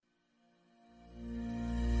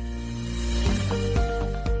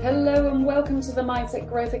and welcome to the Mindset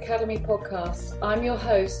Growth Academy podcast. I'm your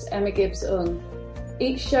host, Emma Gibbs-Ung.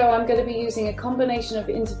 Each show I'm going to be using a combination of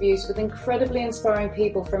interviews with incredibly inspiring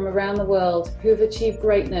people from around the world who have achieved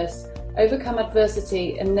greatness, overcome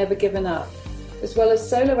adversity and never given up, as well as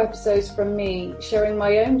solo episodes from me sharing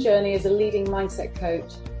my own journey as a leading mindset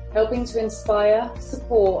coach, helping to inspire,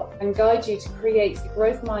 support and guide you to create a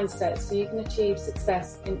growth mindset so you can achieve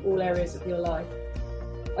success in all areas of your life.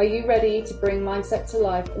 Are you ready to bring mindset to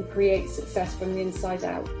life and create success from the inside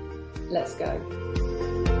out? Let's go.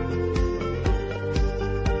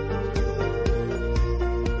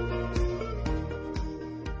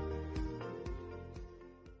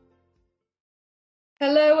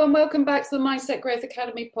 Hello and welcome back to the Mindset Growth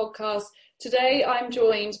Academy podcast. Today I'm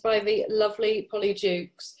joined by the lovely Polly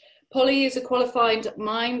Jukes. Polly is a qualified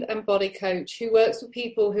mind and body coach who works with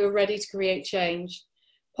people who are ready to create change.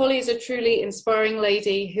 Polly is a truly inspiring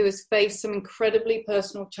lady who has faced some incredibly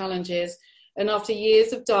personal challenges and after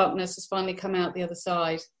years of darkness has finally come out the other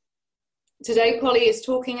side. Today, Polly is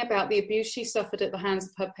talking about the abuse she suffered at the hands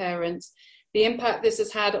of her parents, the impact this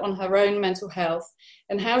has had on her own mental health,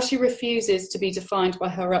 and how she refuses to be defined by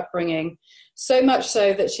her upbringing. So much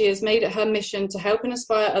so that she has made it her mission to help and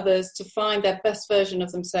inspire others to find their best version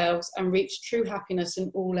of themselves and reach true happiness in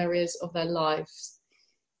all areas of their lives.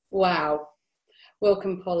 Wow.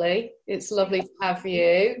 Welcome, Polly. It's lovely to have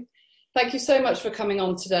you. Thank you so much for coming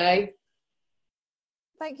on today.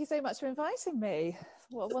 Thank you so much for inviting me.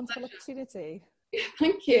 What a wonderful opportunity.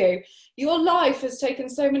 Thank you. Your life has taken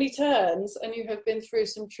so many turns and you have been through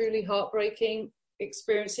some truly heartbreaking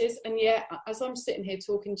experiences. And yet, as I'm sitting here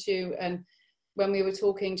talking to you, and when we were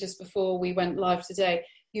talking just before we went live today,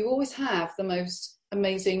 you always have the most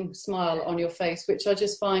amazing smile on your face, which I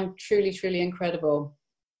just find truly, truly incredible.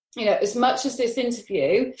 You know, as much as this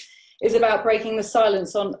interview is about breaking the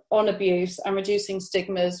silence on abuse and reducing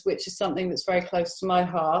stigmas, which is something that's very close to my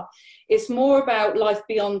heart, it's more about life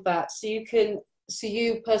beyond that. So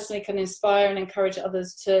you personally can inspire and encourage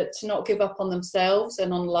others to not give up on themselves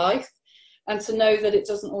and on life, and to know that it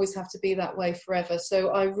doesn't always have to be that way forever. So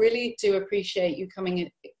I really do appreciate you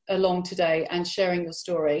coming along today and sharing your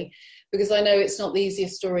story, because I know it's not the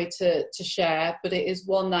easiest story to share, but it is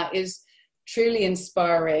one that is truly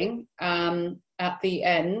inspiring at the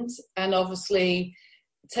end, and obviously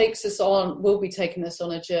will be taking us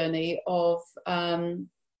on a journey of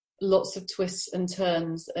lots of twists and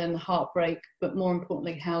turns and heartbreak, but more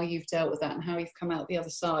importantly how you've dealt with that and how you've come out the other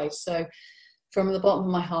side. So from the bottom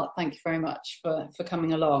of my heart, thank you very much for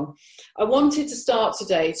coming along. I wanted to start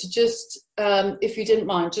today to just, if you didn't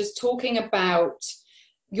mind, just talking about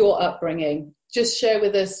your upbringing. Just share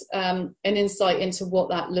with us an insight into what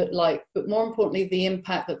that looked like, but more importantly, the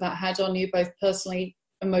impact that had on you, both personally,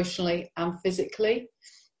 emotionally, and physically.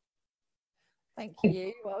 Thank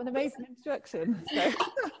you. What an amazing introduction. So,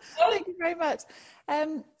 thank you very much.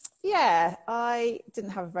 Yeah, I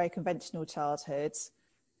didn't have a very conventional childhood.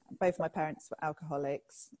 Both my parents were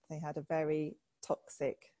alcoholics. They had a very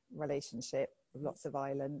toxic relationship with lots of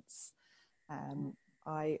violence.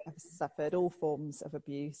 I have suffered all forms of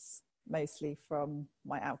abuse, mostly from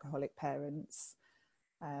my alcoholic parents,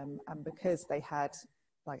 and because they had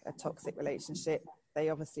like a toxic relationship, they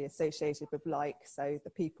obviously associated with so the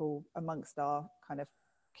people amongst our kind of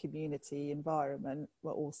community environment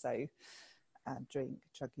were also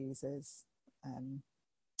drug users,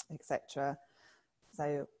 etc.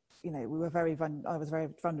 So you know, I was very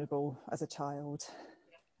vulnerable as a child,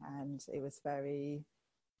 and it was very,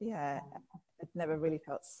 I'd never really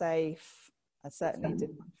felt safe. I certainly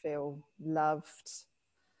didn't feel loved.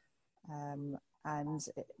 And,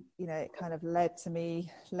 it kind of led to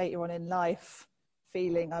me later on in life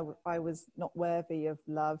feeling I was not worthy of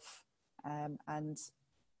love, and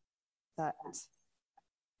that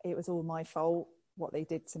it was all my fault. What they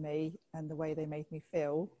did to me and the way they made me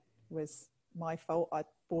feel was my fault. I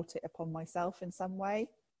brought it upon myself in some way.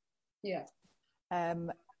 Yeah.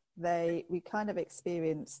 We kind of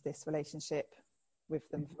experienced this relationship with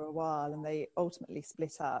them for a while, and they ultimately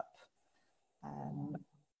split up,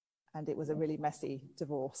 and it was a really messy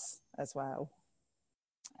divorce as well.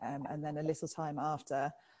 And then a little time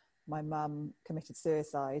after, my mum committed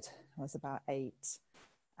suicide. I was about 8,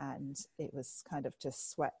 and it was kind of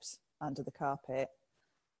just swept under the carpet,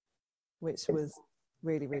 which was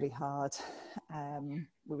really, really hard.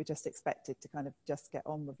 We were just expected to kind of just get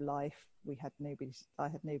on with life. I had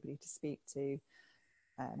nobody to speak to.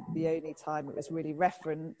 The only time it was really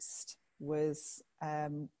referenced was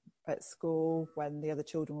at school, when the other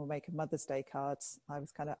children were making Mother's Day cards. I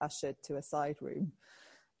was kind of ushered to a side room.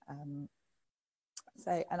 And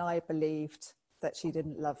I believed that she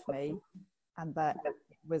didn't love me, and that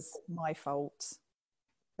was my fault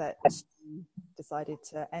that she decided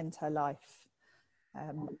to end her life.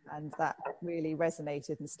 And that really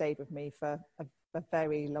resonated and stayed with me for a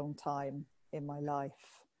very long time in my life.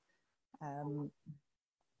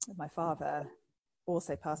 My father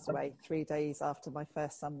also passed away 3 days after my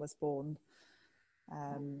first son was born,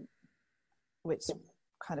 which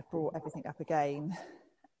kind of brought everything up again.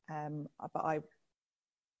 But I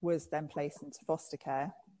was then placed into foster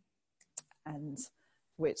care, and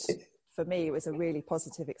which for me was a really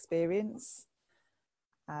positive experience,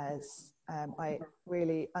 as I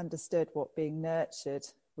really understood what being nurtured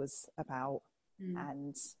was about,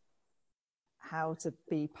 and how to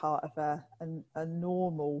be part of a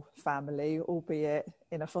normal family, albeit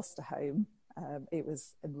in a foster home. It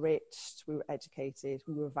was enriched, we were educated,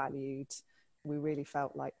 we were valued, we really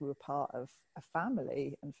felt like we were part of a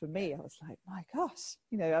family. And for me, I was like, my gosh,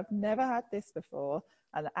 you know, I've never had this before,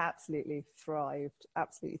 and absolutely thrived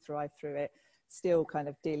through it, still kind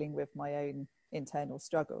of dealing with my own internal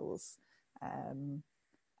struggles. I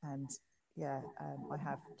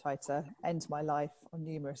have tried to end my life on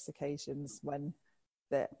numerous occasions when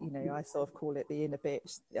I sort of call it the inner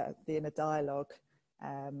bitch, the inner dialogue,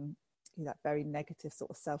 that very negative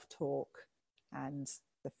sort of self-talk, and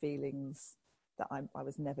the feelings that I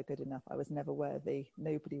was never good enough, I was never worthy,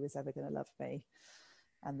 nobody was ever going to love me.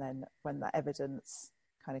 And then when that evidence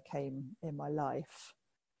kind of came in my life,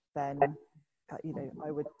 then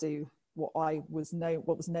I would do what was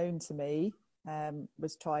known to me,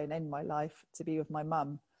 was try and end my life to be with my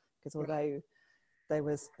mum, because although there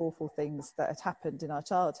was awful things that had happened in our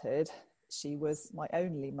childhood, she was my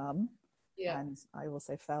only mum. Yeah. And I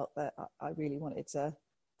also felt that I really wanted to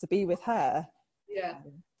be with her. Yeah.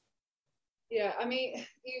 Yeah, I mean,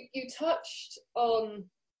 you touched on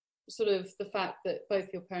sort of the fact that both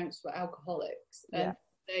your parents were alcoholics, and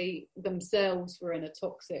they themselves were in a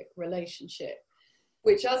toxic relationship,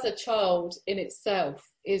 which as a child in itself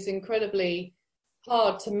is incredibly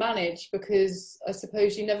hard to manage, because I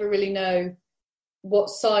suppose you never really know what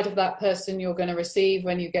side of that person you're going to receive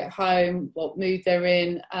when you get home, what mood they're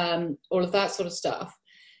in, all of that sort of stuff.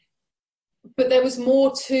 But there was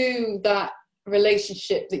more to that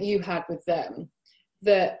relationship that you had with them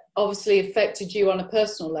that obviously affected you on a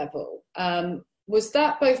personal level. Was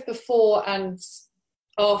that both before and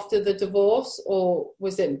after the divorce, or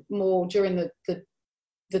was it more during the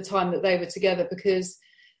time that they were together? Because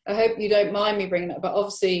I hope you don't mind me bringing it up, but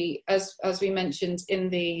obviously, as we mentioned in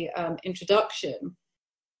the introduction,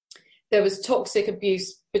 there was toxic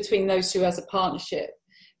abuse between those two as a partnership,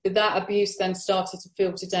 but that abuse then started to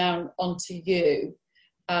filter down onto you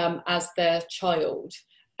as their child,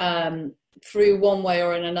 through one way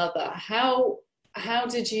or in another. How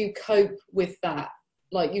did you cope with that?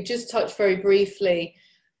 Like, you just touched very briefly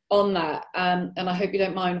on that, and I hope you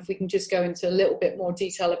don't mind if we can just go into a little bit more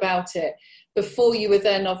detail about it. Before you were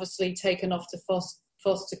then obviously taken off to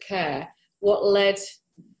foster care, what led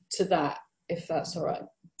to that, if that's all right?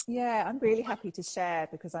 Yeah, I'm really happy to share,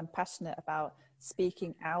 because I'm passionate about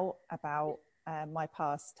speaking out about my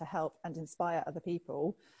past to help and inspire other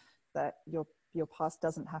people that your past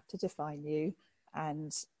doesn't have to define you,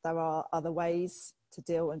 and there are other ways to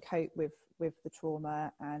deal and cope with the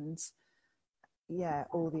trauma and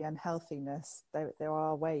all the unhealthiness. There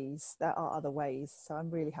are other ways. So I'm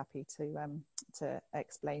really happy to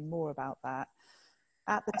explain more about that.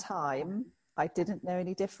 At the time, I didn't know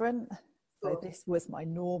any different. So this was my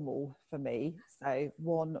normal for me. So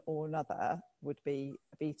one or another would be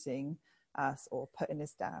beating us or putting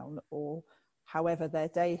us down, or however their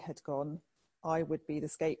day had gone, I would be the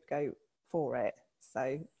scapegoat for it.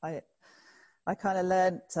 So I kind of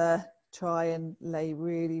learned to try and lay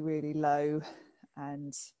really, really low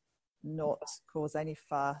and not cause any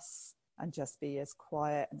fuss, and just be as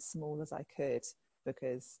quiet and small as I could,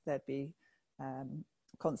 because there'd be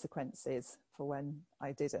consequences for when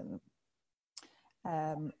I didn't.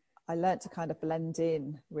 I learned to kind of blend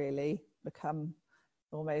in, really, become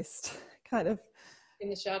almost kind of in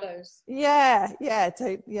the shadows.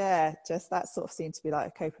 Just that sort of seemed to be like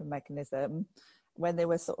a coping mechanism. When they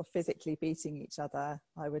were sort of physically beating each other,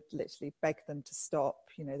 I would literally beg them to stop.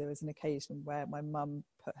 You know, there was an occasion where my mum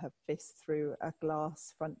put her fist through a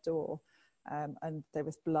glass front door, and there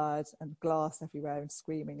was blood and glass everywhere, and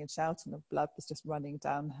screaming and shouting of blood was just running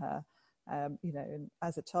down her. And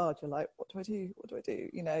as a child, you're like, what do I do? What do I do?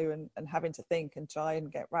 And having to think and try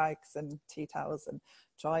and get rags and tea towels and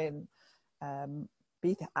try and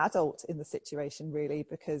be the adult in the situation, really,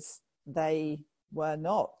 because they were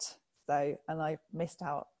not. So, and I missed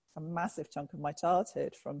out a massive chunk of my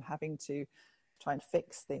childhood from having to try and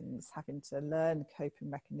fix things, having to learn coping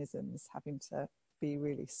mechanisms, having to be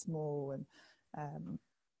really small, and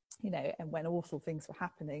you know, and when awful things were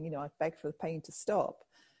happening, you know, I'd beg for the pain to stop.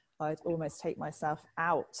 I'd almost take myself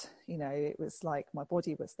out. You know, it was like my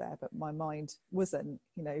body was there, but my mind wasn't.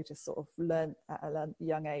 You know, just sort of learned at a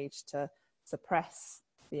young age to suppress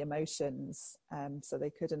the emotions, so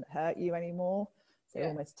they couldn't hurt you anymore. So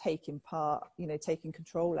almost taking part, you know, taking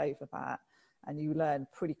control over that, and you learn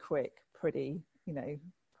pretty quick, pretty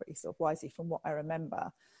sort of wisely from what I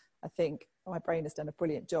remember. I think my brain has done a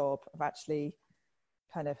brilliant job of actually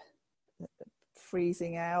kind of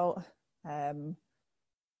freezing out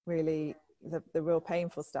really the real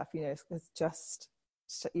painful stuff. You know, it's just,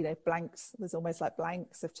 you know, blanks. There's almost like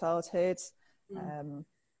blanks of childhood.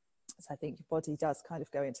 So I think your body does kind of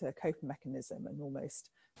go into a coping mechanism, and almost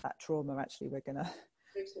that trauma, actually we're going to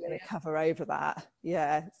cover over that.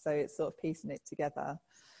 Yeah, so it's sort of piecing it together.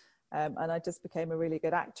 And I just became a really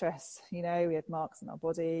good actress. You know, we had marks on our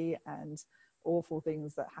body and awful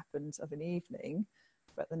things that happened of an evening,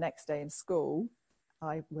 but the next day in school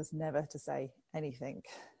I was never to say anything,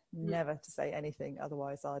 never to say anything,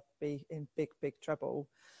 otherwise I'd be in big trouble.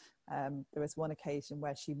 There was one occasion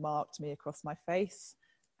where she marked me across my face,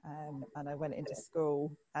 and I went into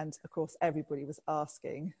school, and of course everybody was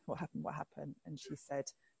asking what happened, and she said,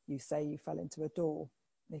 "You say you fell into a door,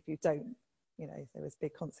 and if you don't, you know, there was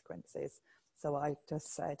big consequences." So I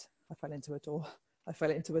just said, "I fell into a door. I fell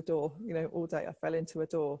into a door," you know, all day I fell into a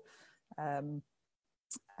door.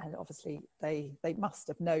 And obviously they must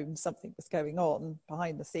have known something was going on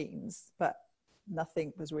behind the scenes, but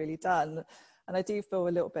nothing was really done. And I do feel a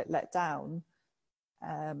little bit let down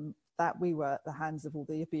that we were at the hands of all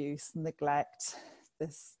the abuse and neglect,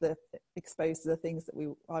 exposed to the things that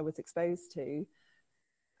I was exposed to,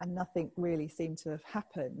 and nothing really seemed to have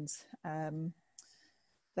happened.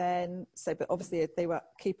 But obviously they were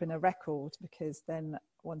keeping a record, because then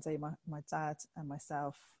one day my dad and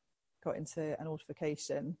myself got into an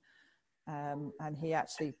altercation, and he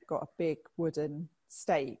actually got a big wooden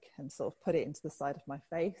stake and sort of put it into the side of my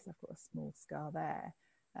face. I've got a small scar there,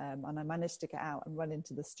 and I managed to get out and run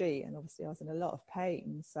into the street, and obviously I was in a lot of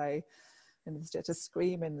pain, so, and it was just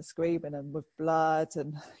screaming and with blood,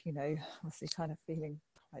 and, you know, obviously kind of feeling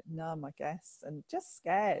quite numb, I guess, and just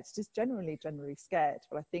scared, just generally scared.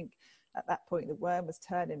 But I think at that point the worm was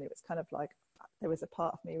turning. It was kind of like there was a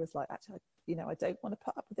part of me was like, actually, you know, I don't want to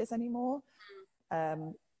put up with this anymore.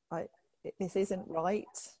 This isn't right.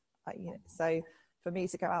 You know, so for me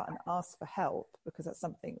to go out and ask for help, because that's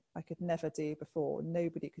something I could never do before.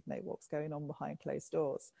 Nobody could know what's going on behind closed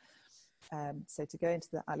doors. So to go into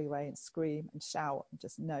the alleyway and scream and shout and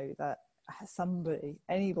just know that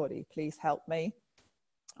anybody, please help me.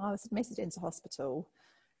 I was admitted into hospital,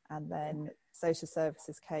 and then social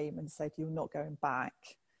services came and said, "You're not going back.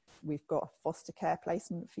 We've got a foster care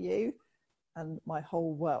placement for you." And my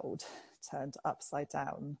whole world turned upside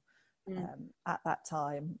down. At that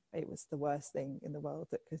time, it was the worst thing in the world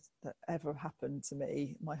that ever happened to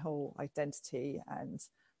me. My whole identity, and,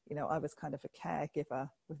 you know, I was kind of a caregiver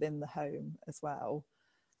within the home as well.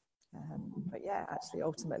 But yeah, actually,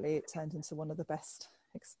 ultimately, it turned into one of the best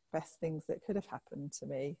things that could have happened to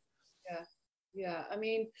me. Yeah. I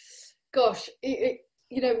mean, gosh, you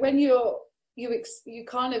know, when you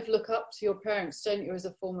kind of look up to your parents, don't you, as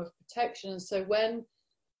a form of protection. And so when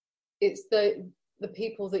it's the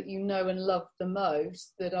people that you know and love the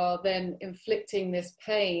most that are then inflicting this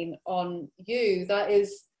pain on you, that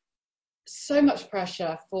is so much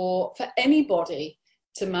pressure for anybody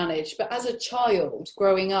to manage. But as a child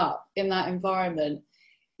growing up in that environment,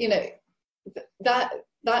 you know, that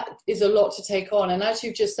is a lot to take on. And as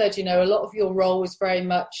you've just said, you know, a lot of your role was very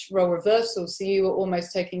much role reversal. So you were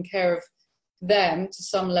almost taking care of them to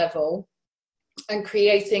some level and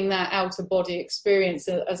creating that outer body experience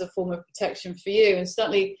as a form of protection for you. And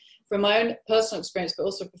certainly from my own personal experience, but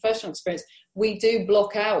also professional experience, we do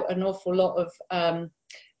block out an awful lot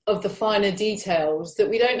of the finer details that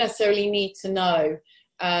we don't necessarily need to know,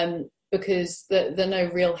 because they're no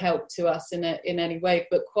real help to us in any way.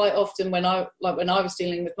 But quite often when I was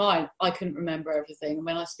dealing with mine, I couldn't remember everything. And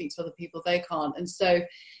when I speak to other people, they can't. And so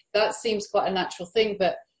that seems quite a natural thing.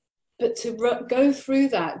 But to go through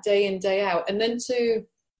that day in, day out, and then to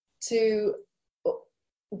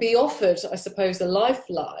be offered, I suppose, a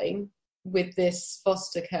lifeline with this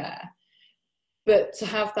foster care, but to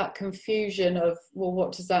have that confusion of, well,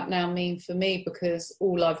 what does that now mean for me? Because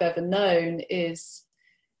all I've ever known is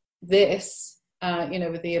this, you know,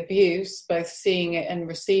 with the abuse, both seeing it and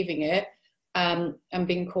receiving it, and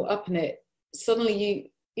being caught up in it.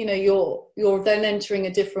 Suddenly you know, you're then entering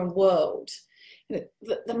a different world.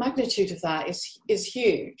 The magnitude of that is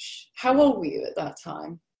huge. How old were you at that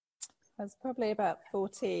time? I was probably about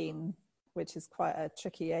 14, which is quite a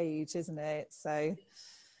tricky age, isn't it? So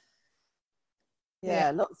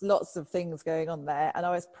yeah, lots of things going on there. And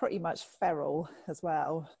I was pretty much feral as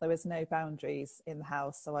well. There was no boundaries in the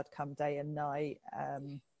house, so I'd come day and night.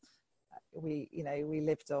 We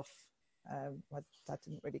lived off, my dad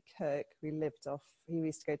didn't really cook. We lived off, he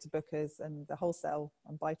used to go to Booker's and the wholesale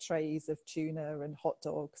and buy trays of tuna and hot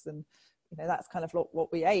dogs, and that's kind of what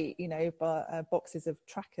we ate, but boxes of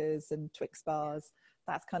Trackers and Twix bars.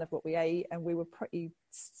 That's kind of what we ate, and we were pretty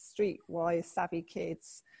streetwise savvy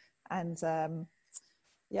kids. And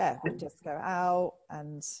we'd just go out,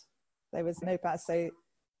 and there was no bad. So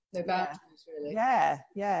no boundaries, really.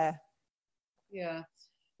 Yeah.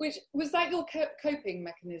 Which was that your coping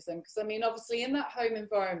mechanism? Because I mean, obviously, in that home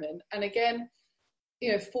environment, and again,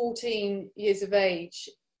 14 years of age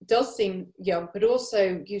does seem young, but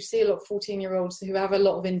also you see a lot of 14-year-olds who have a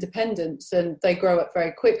lot of independence and they grow up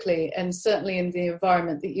very quickly. And certainly in the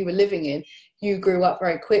environment that you were living in, you grew up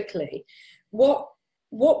very quickly. What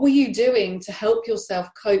were you doing to help yourself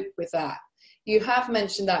cope with that? You have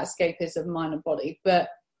mentioned that escapism, mind and body, but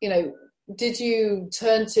did you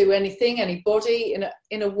turn to anything, anybody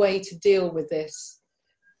in a way to deal with this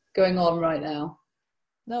going on right now?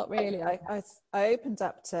 Not really. I opened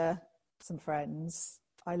up to some friends.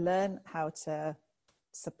 I learned how to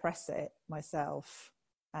suppress it myself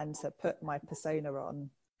and to put my persona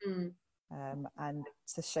on, and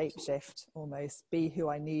to shapeshift, almost be who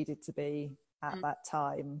I needed to be at that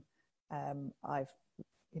time.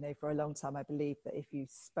 For a long time, I believed that if you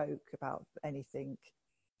spoke about anything,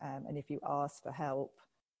 and if you ask for help,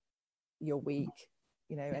 you're weak,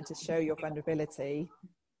 and to show your vulnerability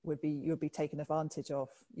you'd be taken advantage of.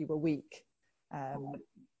 You were weak.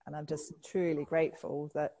 And I'm just truly grateful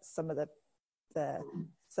that some of the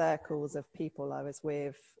circles of people I was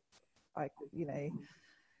with,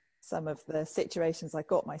 some of the situations I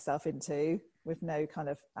got myself into with no kind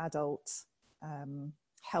of adult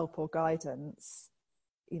help or guidance,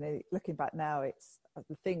 looking back now, it's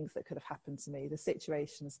the things that could have happened to me, the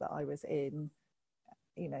situations that I was in,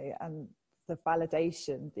 and the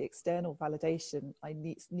validation, the external validation I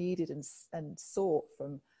needed and sought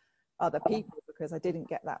from other people, because I didn't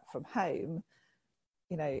get that from home.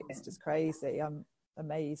 It's just crazy. I'm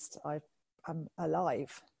amazed I'm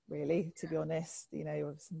alive, really, to be honest,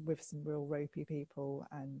 with some real ropey people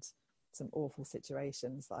and some awful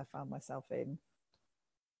situations that I found myself in.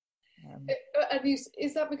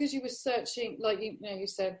 Is that because you were searching, like you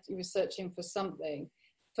said you were searching for something,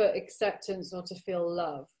 for acceptance or to feel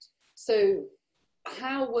loved? So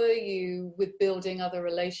how were you with building other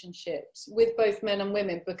relationships with both men and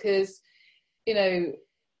women? Because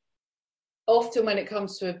often when it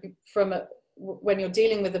comes to when you're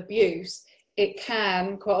dealing with abuse, it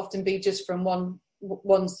can quite often be just from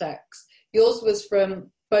one sex. Yours was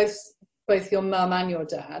from both your mum and your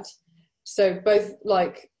dad, so both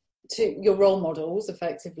to your role models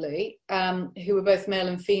effectively, who were both male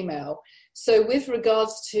and female. So with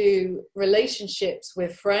regards to relationships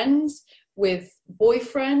with friends, with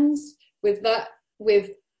boyfriends, with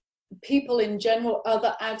people in general,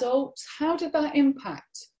 other adults, how did that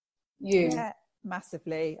impact you? Yeah,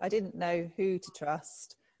 massively. I didn't know who to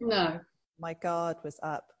trust. No. My guard was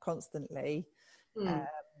up constantly.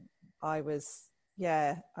 I was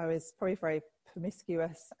probably very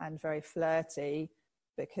promiscuous and very flirty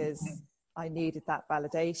because I needed that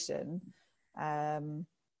validation. I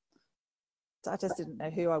just didn't know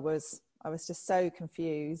who I was. I was just so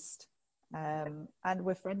confused. And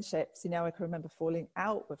with friendships, I can remember falling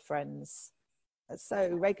out with friends so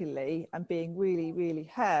regularly and being really, really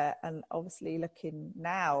hurt. And obviously looking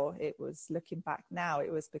back now,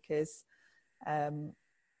 it was because, I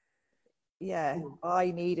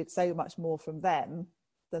needed so much more from them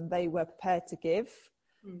than they were prepared to give.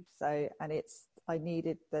 So, and I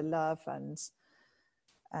needed the love and,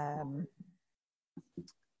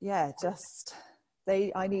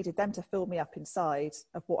 I needed them to fill me up inside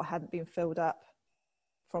of what hadn't been filled up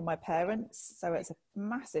from my parents. So it's a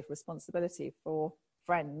massive responsibility for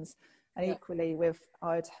friends. And equally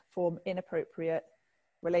I'd form inappropriate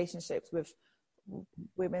relationships with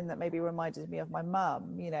women that maybe reminded me of my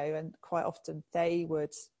mum, and quite often they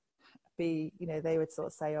would be, they would sort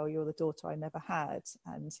of say, "Oh, you're the daughter I never had."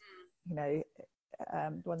 And,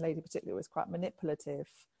 one lady particularly was quite manipulative.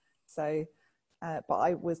 So, but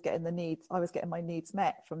I was getting my needs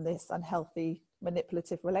met from this unhealthy,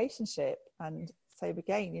 manipulative relationship. And so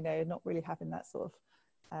again, not really having that sort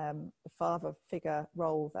of father figure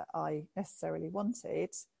role that I necessarily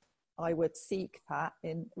wanted, I would seek that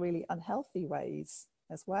in really unhealthy ways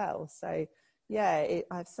as well. So yeah,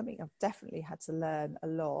 I've definitely had to learn a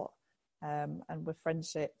lot. And with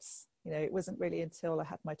friendships, you know, it wasn't really until I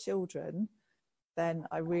had my children, then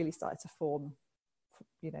I really started to form,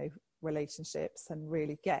 you know, relationships and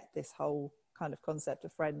really get this whole kind of concept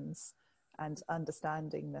of friends and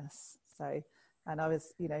understandingness. So, and I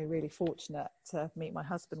was, you know, really fortunate to meet my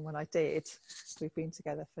husband when I did. We've been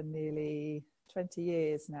together for nearly 20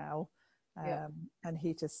 years now. And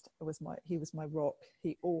he was my rock.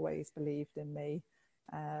 He always believed in me,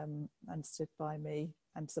 and stood by me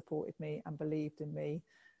and supported me and believed in me,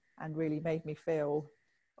 and really made me feel,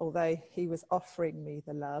 although he was offering me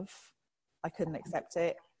the love, I couldn't accept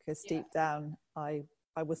it, because deep down I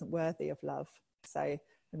wasn't worthy of love. So,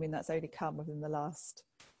 I mean, that's only come within the last,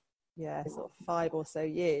 sort of 5 or so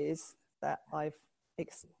years that I've,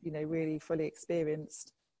 you know, really fully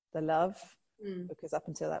experienced the love. Because up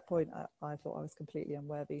until that point, I thought I was completely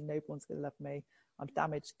unworthy. No one's going to love me. I'm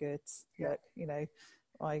damaged goods. Look, you know,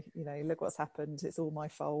 look what's happened. It's all my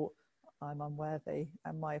fault. I'm unworthy.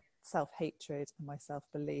 And my self-hatred and my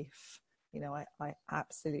self-belief, you know, I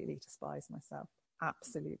absolutely despise myself.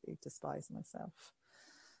 Absolutely despise myself.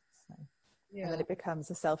 So, and then it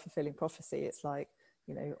becomes a self-fulfilling prophecy. It's like,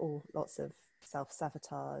 you know, lots of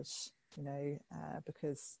self-sabotage, you know,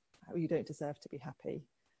 because you don't deserve to be happy.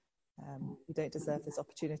 You don't deserve this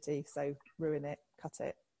opportunity, so ruin it, cut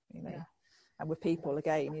it, you know. And with people,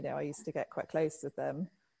 again, you know, I used to get quite close with them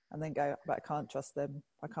and then go, but I can't trust them,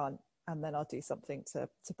 I can't, and then I'll do something to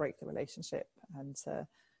break the relationship and to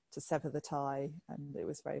sever the tie. And it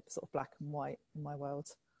was very sort of black and white in my world.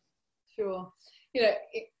 Sure. You know,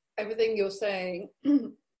 everything you're saying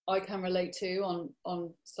I can relate to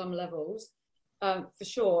on some levels, for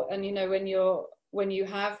sure. And you know, when you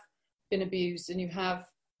have been abused and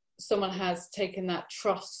someone has taken that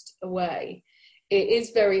trust away, it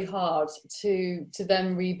is very hard to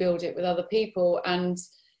then rebuild it with other people, and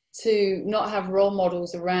to not have role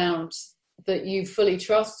models around that you fully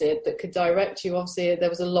trusted that could direct you. Obviously there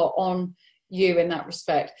was a lot on you in that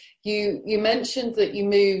respect. You mentioned that you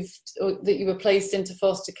moved, or that you were placed into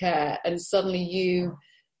foster care, and suddenly you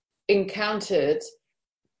encountered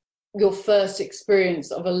your first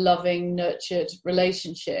experience of a loving, nurtured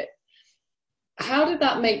relationship. How did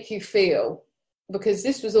that make you feel? Because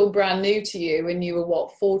this was all brand new to you, and you were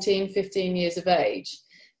 14, 15 years of age.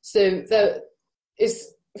 So there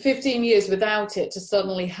is 15 years without it, to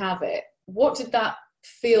suddenly have it. What did that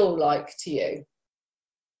feel like to you?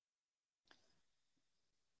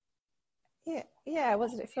 Yeah, what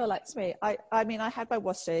did it feel like to me? I mean, I had my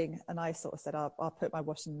washing, and I sort of said, I'll put my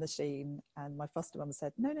washing in the machine. And my foster mum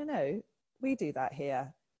said, no, we do that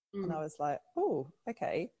here. And I was like, oh,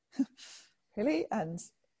 okay. Really? And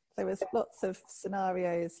there was lots of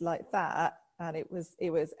scenarios like that, and it was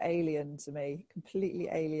alien to me, completely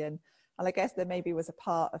alien. And I guess there maybe was a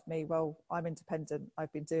part of me, well, I'm independent,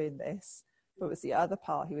 I've been doing this, but it was the other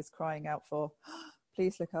part who was crying out for,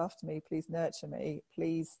 please look after me, please nurture me,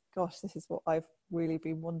 please, gosh, this is what I've really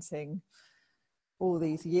been wanting all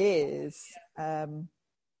these years. And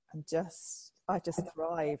I just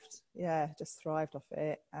thrived off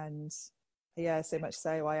it. And so much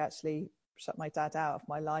so I actually shut my dad out of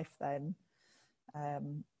my life then,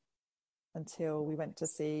 until we went to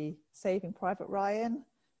see Saving Private Ryan.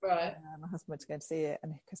 Right. My husband went to go and see it,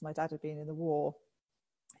 and because my dad had been in the war,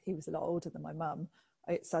 he was a lot older than my mum.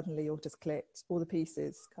 It suddenly all just clicked, all the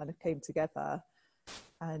pieces kind of came together,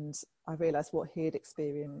 and I realised what he had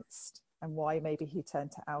experienced and why maybe he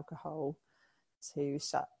turned to alcohol to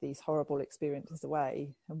shut these horrible experiences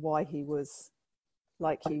away, and why he was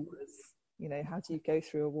like he was. You know, how do you go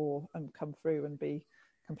through a war and come through and be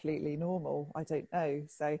completely normal? I don't know.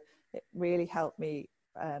 So it really helped me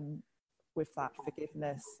with that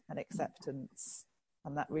forgiveness and acceptance,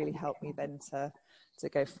 and that really helped me then to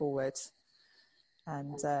go forward.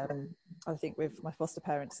 And I think with my foster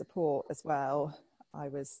parent support as well, I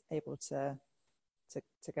was able to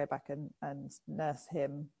go back and nurse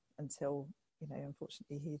him until, you know,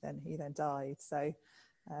 unfortunately he then died. So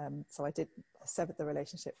I did sever the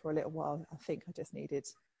relationship for a little while. I think I just needed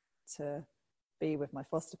to be with my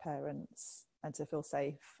foster parents and to feel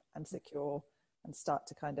safe and secure and start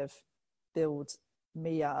to kind of build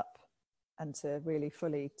me up and to really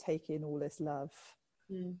fully take in all this love.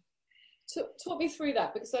 Talk me through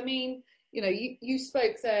that, because I mean, you know, you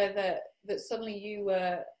spoke there that suddenly you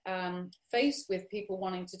were faced with people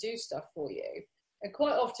wanting to do stuff for you. And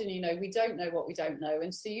quite often, you know, we don't know what we don't know.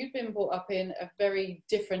 And so you've been brought up in a very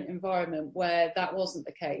different environment where that wasn't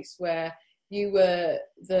the case, where you were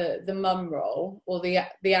the mum role, or the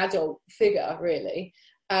adult figure, really.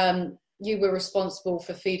 You were responsible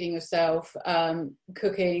for feeding yourself,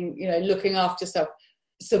 cooking, you know, looking after yourself,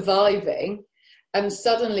 surviving. and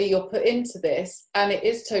suddenly you're put into this and it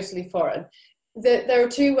is totally foreign. There are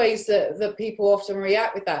two ways that people often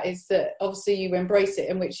react with that. Is that obviously you embrace it,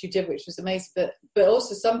 in which you did, which was amazing, but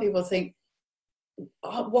also some people think,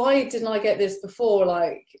 oh, why didn't I get this before?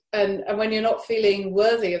 Like, and when you're not feeling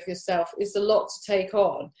worthy of yourself, it's a lot to take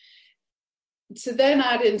on. To then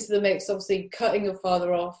add into the mix, obviously cutting your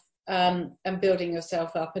father off, and building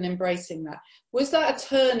yourself up and embracing that. Was that a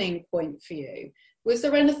turning point for you? Was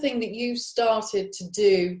there anything that you started to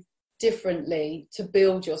do differently to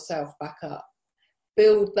build yourself back up,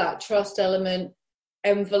 build that trust element,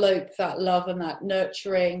 envelope that love and that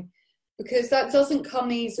nurturing? Because that doesn't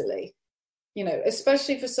come easily, you know,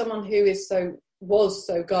 especially for someone who was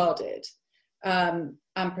so guarded, and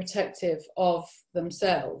protective of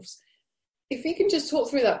themselves. If you can just talk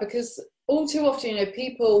through that, because all too often, you know,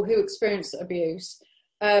 people who experience abuse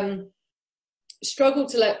struggle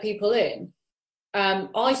to let people in.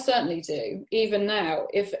 I certainly do, even now.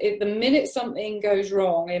 If the minute something goes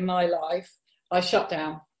wrong in my life, I shut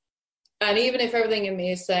down. And even if everything in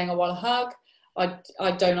me is saying I want a hug,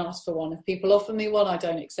 I don't ask for one. If people offer me one, I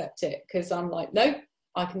don't accept it, because I'm like, nope,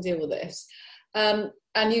 I can deal with this. And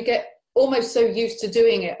you get almost so used to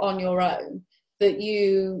doing it on your own that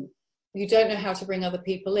you don't know how to bring other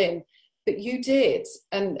people in. But you did,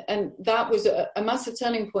 and that was a massive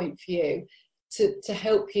turning point for you to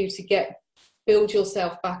help you to build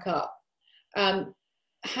yourself back up.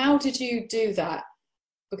 How did you do that?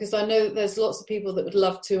 Because I know that there's lots of people that would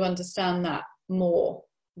love to understand that more,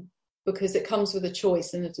 because it comes with a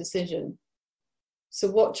choice and a decision. So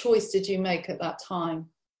what choice did you make at that time?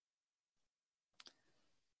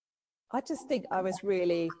 I just think I was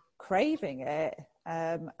really craving it.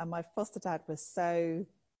 And my foster dad was so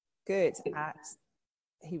good at,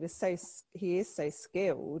 he is so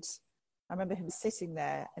skilled. I remember him sitting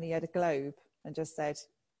there and he had a globe and just said,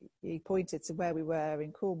 he pointed to where we were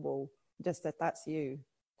in Cornwall and just said, that's you,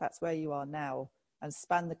 that's where you are now, and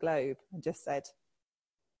spanned the globe and just said,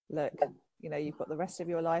 look, you know, you've got the rest of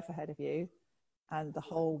your life ahead of you and the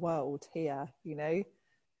whole world here, you know.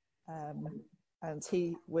 And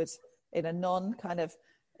he would, in a non kind of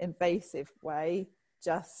invasive way,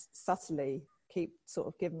 just subtly keep sort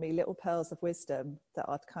of giving me little pearls of wisdom that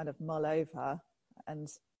I'd kind of mull over and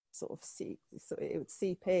sort of see, so it would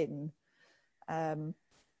seep in.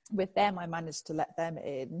 With them, I managed to let them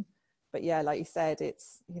in, but yeah, like you said,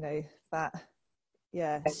 it's, you know, that,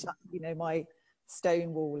 yeah, you know, my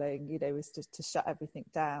stonewalling, you know, was just to shut everything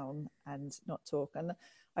down and not talk. And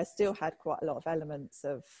I still had quite a lot of elements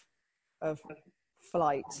of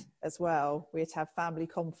flight as well. We'd have family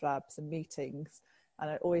conflabs and meetings, and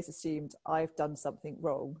I always assumed I've done something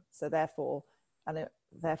wrong, so therefore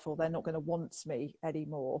they're not going to want me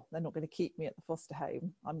anymore. They're not going to keep me at the foster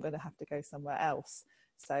home. I'm going to have to go somewhere else.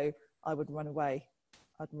 So I would run away.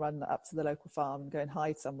 I'd run up to the local farm and go and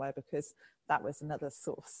hide somewhere, because that was another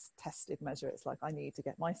sort of tested measure. It's like, I need to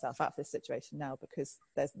get myself out of this situation now, because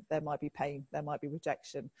there might be pain, there might be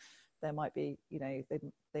rejection, there might be, you know,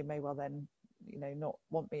 they may well then, you know, not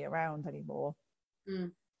want me around anymore.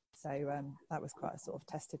 So that was quite a sort of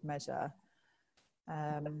tested measure.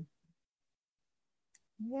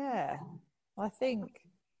 Yeah, I think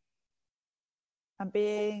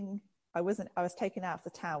I was taken out of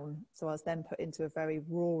the town, so I was then put into a very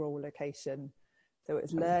rural location. So it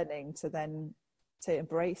was learning to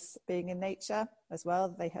embrace being in nature as well.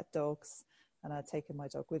 They had dogs, and I'd taken my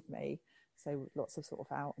dog with me. So lots of sort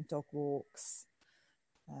of out and dog walks.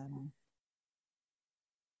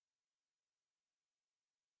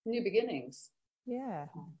 New beginnings. Yeah,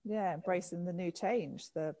 embracing the new change,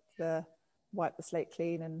 the wipe the slate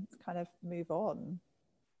clean and kind of move on.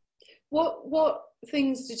 What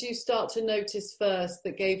things did you start to notice first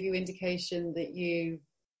that gave you indication that you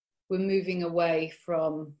were moving away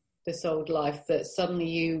from this old life, that suddenly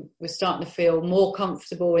you were starting to feel more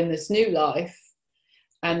comfortable in this new life,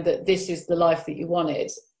 and that this is the life that you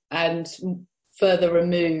wanted, and further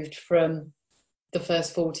removed from the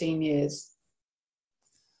first 14 years?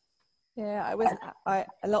 Yeah,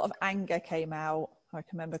 a lot of anger came out. I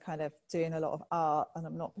can remember kind of doing a lot of art, and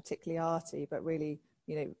I'm not particularly arty, but really,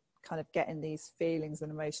 you know, kind of getting these feelings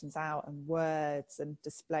and emotions out and words, and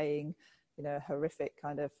displaying, you know, a horrific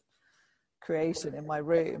kind of creation in my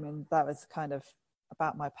room. And that was kind of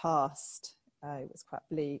about my past. It was quite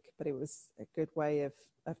bleak, but it was a good way of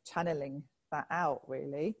channeling that out,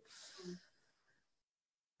 really.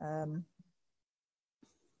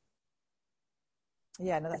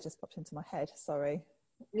 Yeah, no, that just popped into my head, sorry.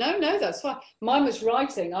 No, that's fine. Mine was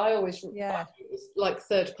writing. I always, it was like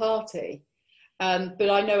third party. But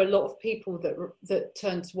I know a lot of people that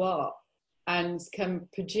turn to art and can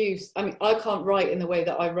produce. I mean, I can't write in the way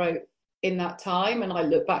that I wrote in that time, and I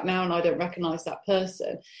look back now and I don't recognize that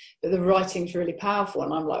person, but the writing's really powerful,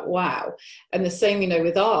 and I'm like, wow. And the same, you know,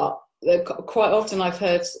 with art. Quite often I've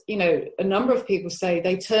heard, you know, a number of people say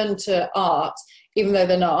they turn to art even though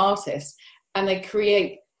they're not artists, and they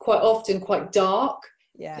create quite often quite dark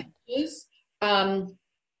pictures,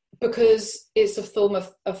 because it's a form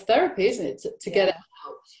of therapy, isn't it, to get it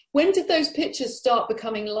out. When did those pictures start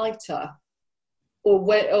becoming lighter? Or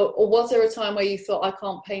was there a time where you thought, I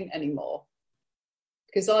can't paint anymore?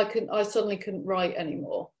 Because I suddenly couldn't write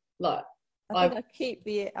anymore. Like, I think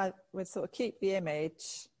I would sort of keep the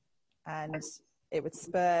image, and it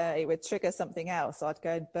would trigger something else. So I'd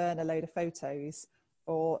go and burn a load of photos,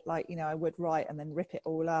 or like, you know, I would write and then rip it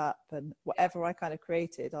all up, and whatever I kind of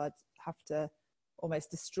created, I'd have to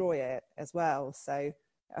almost destroy it as well. So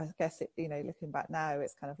I guess you know, looking back now,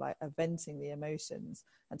 it's kind of like venting the emotions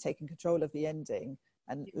and taking control of the ending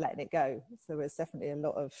and letting it go. So it's definitely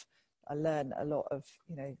I learned a lot of,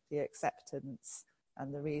 you know, the acceptance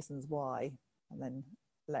and the reasons why, and then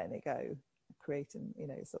letting it go, creating, you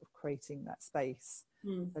know, sort of creating that space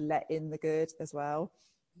to let in the good as well.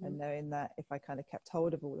 And knowing that if I kind of kept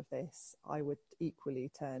hold of all of this, I would equally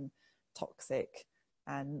turn toxic.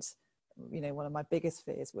 And, you know, one of my biggest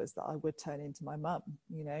fears was that I would turn into my mum,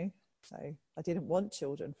 you know. So I didn't want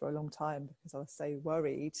children for a long time because I was so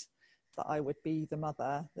worried that I would be the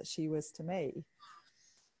mother that she was to me.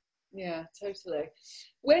 Yeah, totally.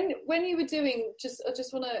 When you were doing, I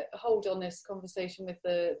just want to hold on this conversation with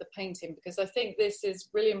the painting, because I think this is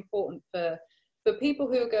really important for people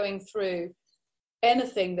who are going through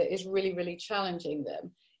anything that is really, really challenging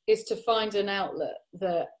them, is to find an outlet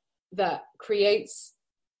that creates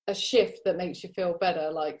a shift that makes you feel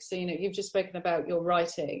better. Like, so, you know, you've just spoken about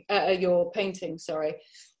your painting, sorry,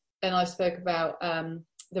 and I spoke about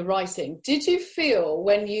the writing. Did you feel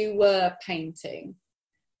when you were painting,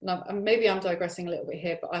 and maybe I'm digressing a little bit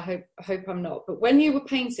here, but I hope I'm not, but when you were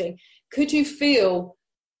painting, could you feel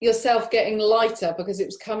yourself getting lighter because it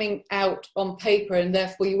was coming out on paper and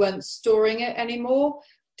therefore you weren't storing it anymore?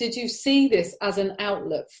 Did you see this as an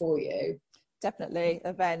outlet for you? Definitely,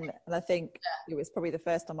 and I think it was probably the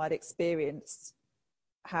first time I'd experienced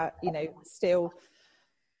how, you know, still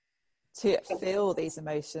to feel these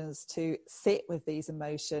emotions, to sit with these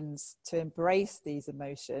emotions, to embrace these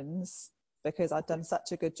emotions, because I'd done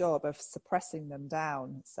such a good job of suppressing them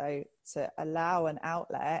down. So to allow an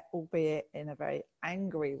outlet, albeit in a very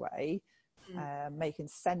angry way, making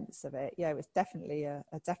sense of it. Yeah, it was definitely a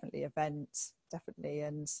event, definitely.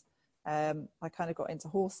 And I kind of got into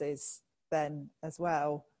horses then as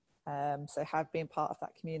well. So have been part of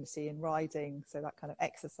that community in riding, so that kind of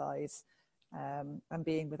exercise, and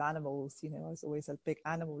being with animals, you know, I was always a big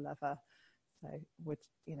animal lover. So would,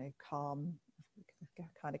 you know,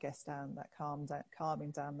 kind of guess down that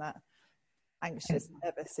calming down that anxious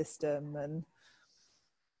nervous system. And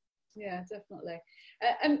yeah, definitely.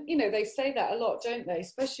 And you know, they say that a lot, don't they,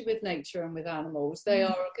 especially with nature and with animals. They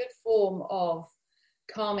are a good form of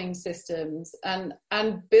calming systems and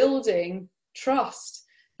building trust,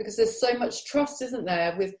 because there's so much trust, isn't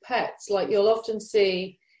there, with pets. Like, you'll often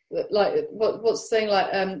see, like, what's saying,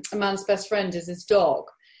 like, a man's best friend is his dog.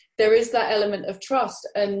 There is that element of trust,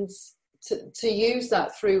 and to use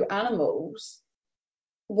that through animals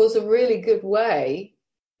was a really good way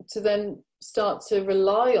to then start to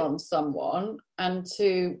rely on someone and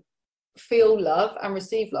to feel love and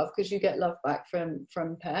receive love, because you get love back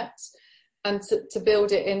from pets, and to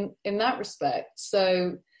build it in that respect.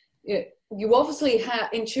 So you obviously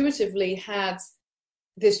intuitively had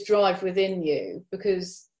this drive within you,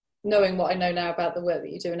 because knowing what I know now about the work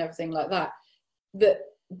that you do and everything like that, that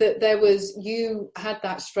you had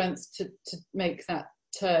that strength to make that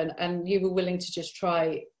turn, and you were willing to just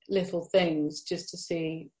try little things just to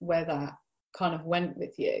see where that kind of went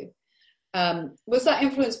with you. Was that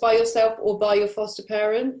influenced by yourself or by your foster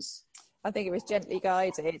parents? I think it was gently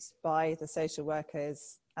guided by the social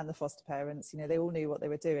workers and the foster parents. You know, they all knew what they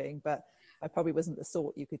were doing, but I probably wasn't the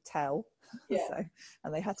sort you could tell. Yeah. So,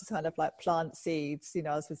 and they had to kind of like plant seeds. You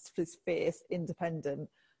know, I was this fierce, independent,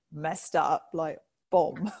 messed up, like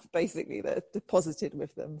bomb, basically, that deposited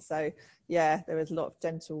with them. So yeah, there was a lot of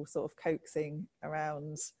gentle sort of coaxing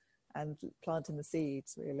around and planting the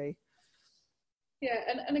seeds, really. Yeah,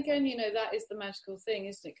 and again, you know, that is the magical thing,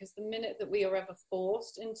 isn't it? Because the minute that we are ever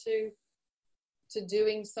forced into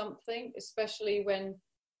doing something, especially when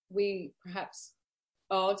we perhaps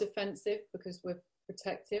are defensive because we're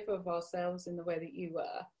protective of ourselves in the way that you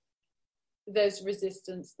were, there's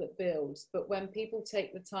resistance that builds. But when people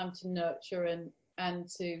take the time to nurture and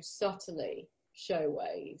to subtly show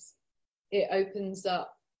ways, it opens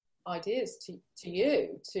up ideas to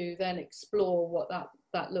you to then explore what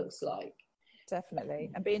that looks like.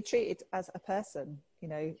 Definitely. And being treated as a person, you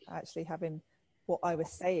know, actually having what I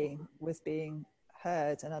was saying was being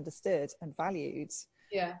heard and understood and valued.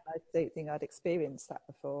 Yeah. I don't think I'd experienced that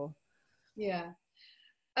before. Yeah.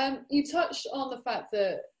 You touched on the fact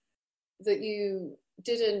that you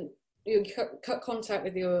cut contact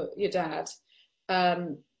with your dad,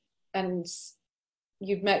 and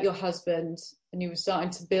you'd met your husband and you were starting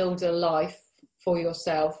to build a life for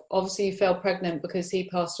yourself. Obviously you fell pregnant because he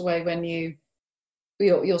passed away when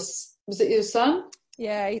was it your son?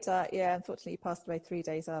 Yeah, he died. Yeah, unfortunately he passed away 3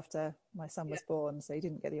 days after my son was born, so he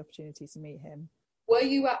didn't get the opportunity to meet him. Were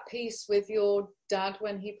you at peace with your dad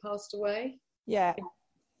when he passed away? Yeah.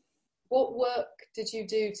 What work did you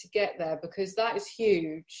do to get there? Because that is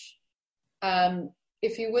huge.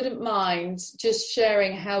 If you wouldn't mind just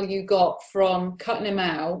sharing how you got from cutting him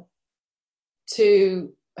out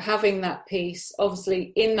to having that peace,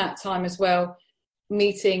 obviously in that time as well,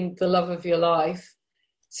 meeting the love of your life,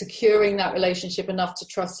 securing that relationship enough to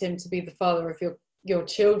trust him to be the father of your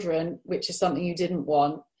children, which is something you didn't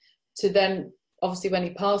want, to then obviously when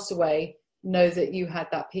he passed away, know that you had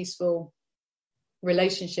that peaceful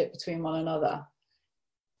relationship between one another.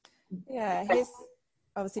 Yeah, his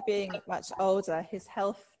obviously being much older, his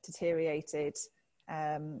health deteriorated.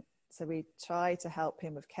 So we tried to help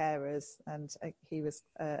him with carers, and he was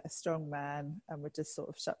a strong man and would just sort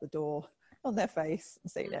of shut the door on their face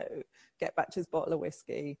and say no, get back to his bottle of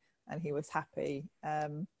whiskey, and he was happy.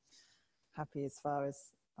 Happy as far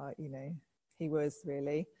as you know, he was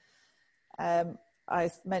really. I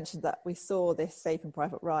mentioned that we saw this Saving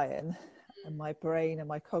Private Ryan, and my brain and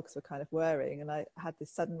my cogs were kind of whirring, and I had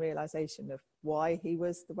this sudden realization of why he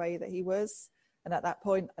was the way that he was. And at that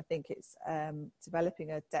point, I think it's developing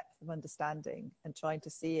a depth of understanding and trying to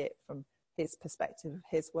see it from his perspective,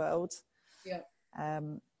 his world. Yeah.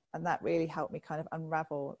 And that really helped me kind of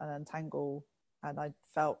unravel and untangle. And I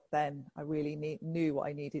felt then I really knew what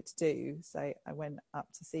I needed to do. So I went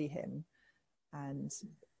up to see him, and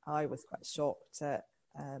I was quite shocked at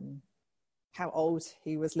how old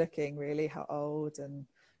he was looking, really, how old. And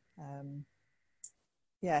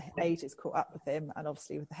yeah, age has caught up with him. And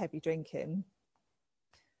obviously with the heavy drinking,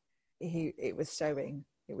 it was showing.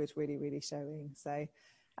 It was really, really showing. So,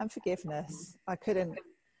 and forgiveness. I didn't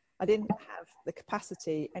have the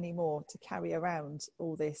capacity anymore to carry around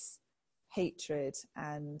all this hatred,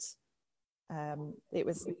 and it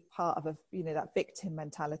was part of that victim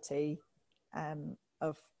mentality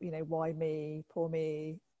of why me, poor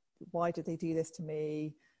me, why did they do this to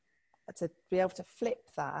me? To be able to flip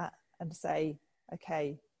that and say,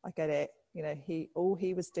 okay, I get it. All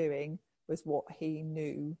he was doing was what he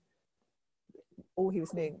knew. All he was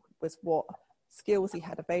doing was what skills he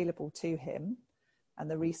had available to him and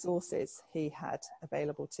the resources he had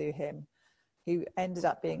available to him. He ended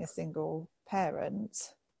up being a single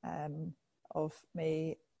parent of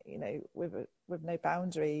me, with no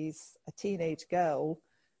boundaries, a teenage girl.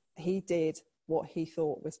 He did what he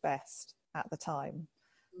thought was best at the time,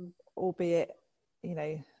 albeit,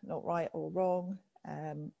 not right or wrong.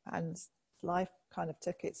 And life kind of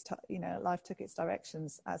took its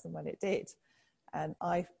directions as and when it did. And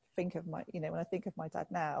I think of when I think of my dad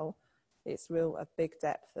now, it's a big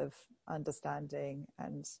depth of understanding,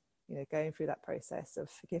 and going through that process of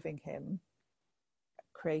forgiving him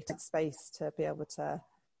created space to be able to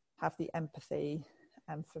have the empathy,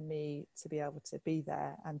 and for me to be able to be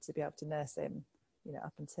there and to be able to nurse him,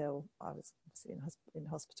 up until I was obviously in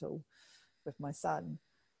hospital with my son,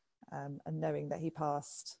 and knowing that he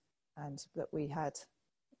passed and that we had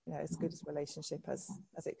as good a relationship as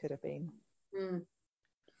it could have been.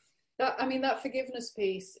 That forgiveness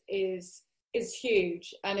piece is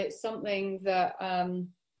huge, and it's something that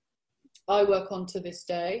I work on to this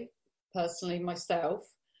day, personally myself.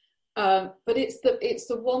 But it's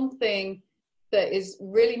the one thing that is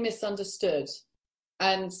really misunderstood,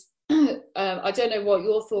 and I don't know what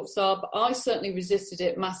your thoughts are, but I certainly resisted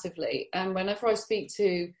it massively. And whenever I speak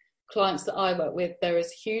to clients that I work with, there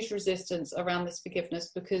is huge resistance around this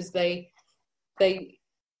forgiveness, because they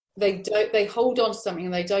hold on to something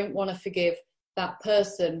and they don't want to forgive that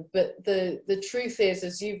person. But the truth is,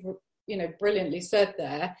 as you've brilliantly said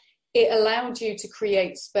there, it allowed you to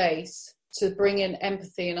create space to bring in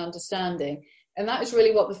empathy and understanding. And that is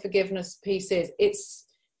really what the forgiveness piece is. It's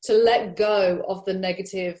to let go of the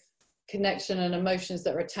negative connection and emotions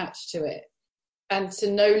that are attached to it, and to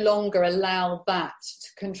no longer allow that to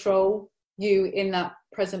control you in that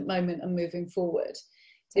present moment and moving forward.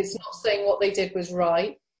 It's not saying what they did was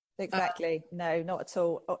right. Exactly. No, not at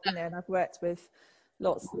all. And I've worked with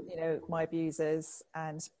lots, my abusers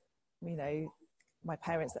and, my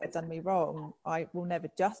parents that had done me wrong, I will never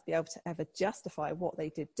just be able to ever justify what they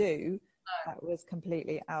did do. That was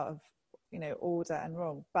completely out of, order and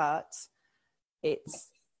wrong. But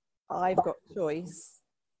I've got choice.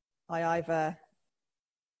 I either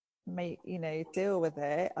deal with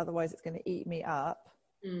it, otherwise it's going to eat me up.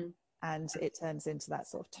 And it turns into that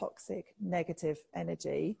sort of toxic, negative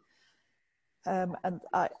energy. And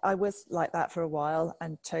I was like that for a while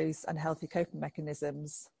and chose unhealthy coping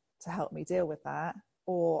mechanisms to help me deal with that,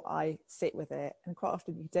 or I sit with it. And quite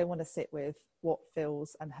often you don't want to sit with what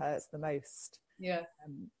feels and hurts the most.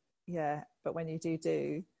 But when you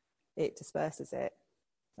do, it disperses it.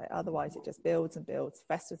 Like, otherwise it just builds and builds,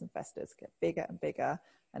 festers and festers, get bigger and bigger,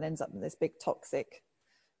 and ends up in this big toxic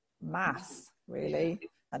mass, really.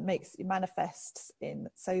 And manifests in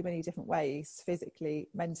so many different ways, physically,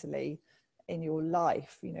 mentally, in your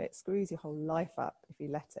life. It screws your whole life up if you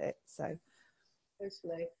let it. So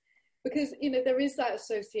totally. Because there is that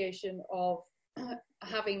association of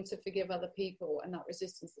having to forgive other people and that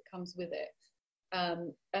resistance that comes with it.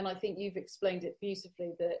 And I think you've explained it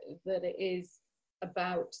beautifully, that it is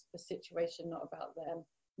about the situation, not about them.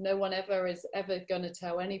 No one is ever going to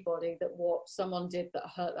tell anybody that what someone did that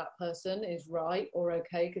hurt that person is right or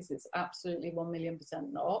okay, because it's absolutely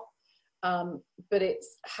 1,000,000% not. But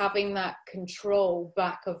it's having that control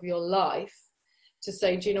back of your life to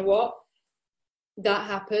say, do you know what? That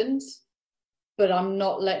happened, but I'm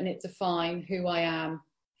not letting it define who I am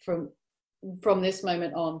from this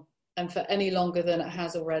moment on, and for any longer than it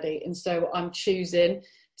has already. And so I'm choosing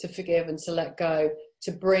to forgive and to let go,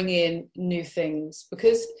 to bring in new things,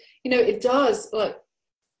 because it does, like,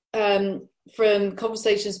 from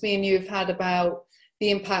conversations me and you have had about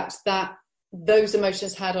the impact that those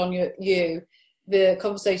emotions had on you, the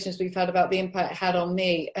conversations we've had about the impact it had on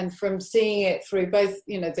me, and from seeing it through both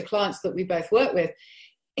the clients that we both work with,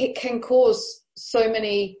 it can cause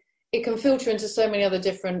it can filter into so many other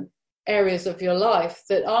different areas of your life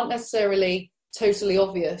that aren't necessarily totally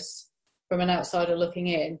obvious from an outsider looking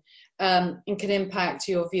in, and can impact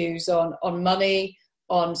your views on money,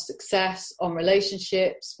 on success, on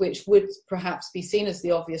relationships, which would perhaps be seen as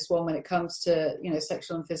the obvious one when it comes to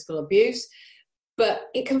sexual and physical abuse. But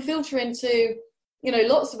it can filter into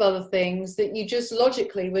lots of other things that you just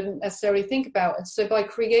logically wouldn't necessarily think about. And so by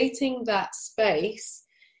creating that space,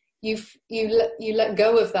 you let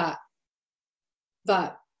go of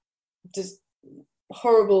that just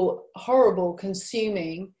horrible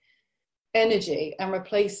consuming energy and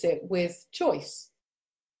replace it with choice.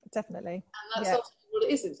 Definitely. And that's ultimately what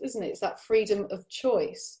it is, isn't it? It's that freedom of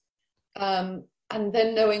choice, and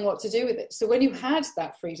then knowing what to do with it. So when you had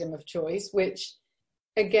that freedom of choice, which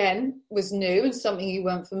again was new and something you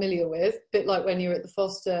weren't familiar with, a bit like when you were at the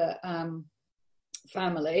foster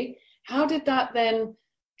family, how did that then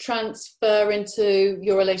transfer into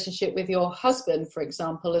your relationship with your husband, for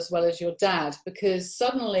example, as well as your dad? Because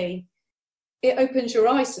suddenly it opens your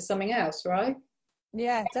eyes to something else, right?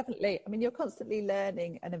 Yeah, definitely. I mean, you're constantly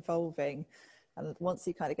learning and evolving. And once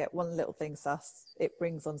you kind of get one little thing sus, it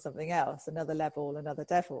brings on something else, another level, another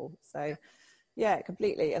devil. So yeah,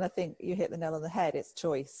 completely. And I think you hit the nail on the head. It's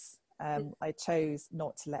choice. I chose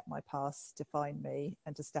not to let my past define me,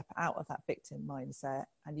 and to step out of that victim mindset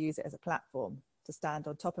and use it as a platform to stand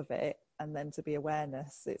on top of it, and then to be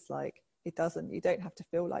awareness. It's like, you don't have to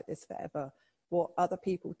feel like this forever. What other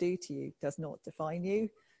people do to you does not define you.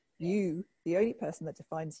 The only person that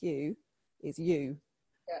defines you is you.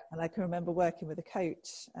 Yeah. And I can remember working with a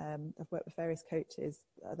coach. I've worked with various coaches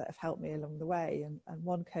that have helped me along the way. And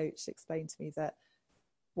one coach explained to me that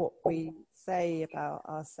what we say about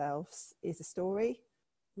ourselves is a story.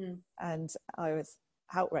 And I was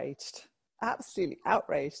outraged, absolutely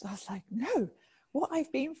outraged. I was like, no, what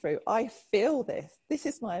I've been through, I feel this. This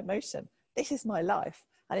is my emotion. This is my life.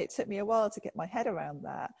 And it took me a while to get my head around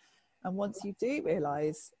that. And once you do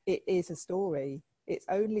realize it is a story, it's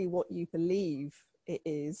only what you believe it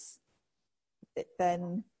is,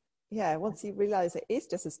 then, yeah, once you realize it is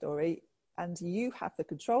just a story and you have the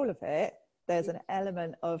control of it, there's an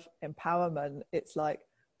element of empowerment. It's like,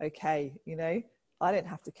 okay, I don't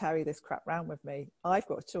have to carry this crap around with me. I've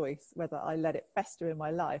got a choice whether I let it fester in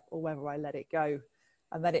my life or whether I let it go.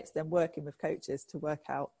 And then it's then working with coaches to work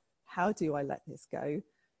out, how do I let this go?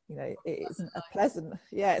 It isn't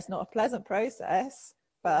it's not a pleasant process,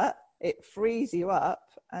 but it frees you up,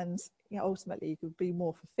 and ultimately you could be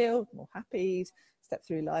more fulfilled, more happy, step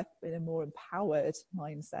through life in a more empowered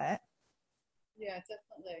mindset. Yeah,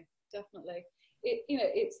 definitely.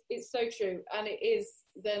 It's so true, and it is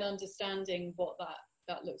then understanding what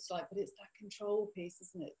that looks like. But it's that control piece,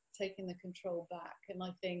 isn't it? taking the control back. And I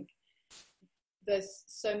think there's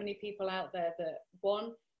so many people out there that,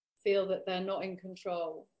 one, feel that they're not in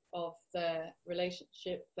control of their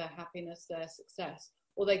relationship, their happiness, their success,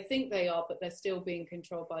 or they think they are, but they're still being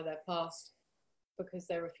controlled by their past because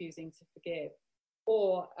they're refusing to forgive.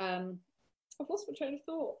 Or I've lost my train of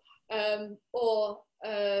thought.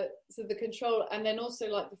 So the control, and then also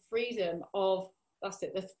like the freedom of, that's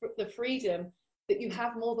it, the freedom that you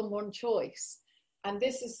have more than one choice. And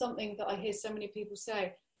this is something that I hear so many people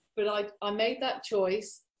say, but I made that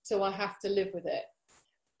choice, so I have to live with it.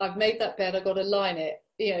 I've made that bed, I've got to lie in it.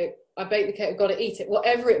 You know, I baked the cake, I've got to eat it,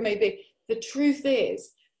 whatever it may be. The truth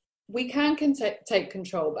is, we can take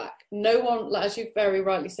control back. No one, as you very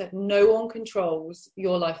rightly said, no one controls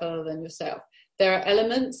your life other than yourself. There are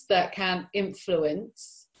elements that can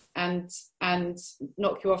influence and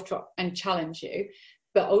knock you off track and challenge you,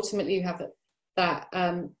 but ultimately you have that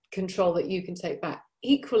control that you can take back.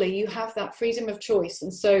 Equally, you have that freedom of choice.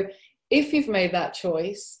 And so if you've made that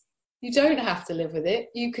choice, you don't have to live with it.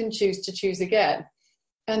 You can choose to choose again.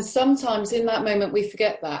 And sometimes in that moment, we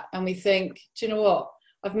forget that and we think, do you know what?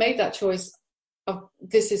 I've made that choice.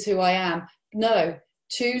 This is who I am. No,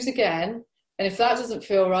 choose again. And if that doesn't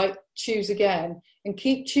feel right, choose again and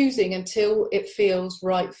keep choosing until it feels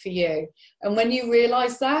right for you. And when you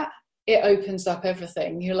realize that, it opens up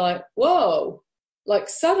everything. You're like, whoa, like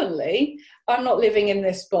suddenly I'm not living in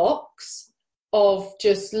this box of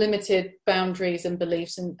just limited boundaries and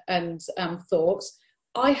beliefs and thoughts.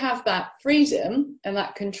 I have that freedom and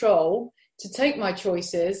that control to take my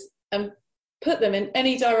choices and put them in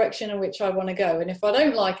any direction in which I want to go. And if I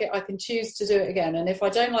don't like it, I can choose to do it again. And if I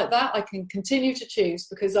don't like that, I can continue to choose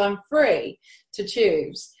because I'm free to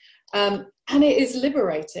choose. And it is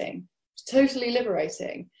liberating, totally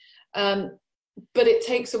liberating. But it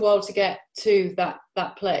takes a while to get to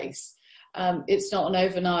that place. It's not an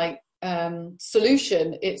overnight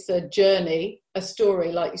solution. It's a journey, a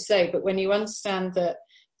story, like you say. But when you understand that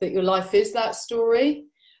your life is that story,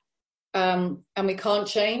 and we can't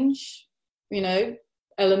change, you know,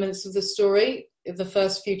 elements of the story, the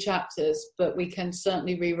first few chapters, but we can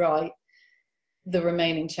certainly rewrite the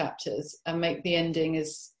remaining chapters and make the ending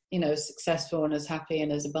as, you know, successful and as happy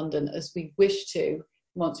and as abundant as we wish to,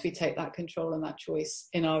 once we take that control and that choice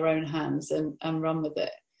in our own hands and run with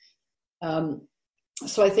it.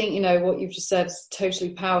 So I think, you know, what you've just said is totally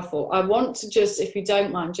powerful. I want to just, if you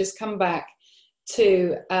don't mind, just come back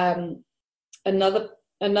to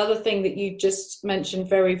another thing that you just mentioned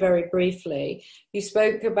very, very briefly. You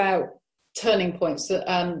spoke about turning points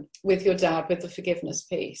with your dad, with the forgiveness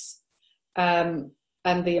piece, and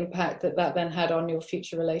the impact that then had on your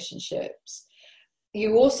future relationships.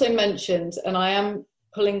 You also mentioned, and I am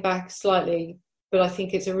pulling back slightly, but I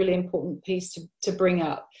think it's a really important piece to bring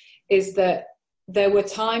up, is that there were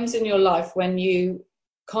times in your life when you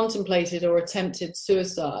contemplated or attempted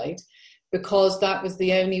suicide because that was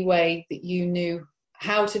the only way that you knew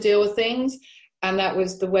how to deal with things, and that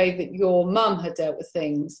was the way that your mum had dealt with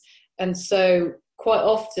things. And so quite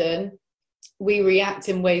often we react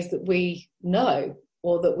in ways that we know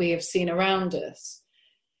or that we have seen around us.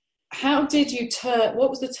 How did you what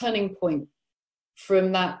was the turning point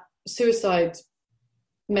from that suicide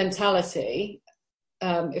mentality,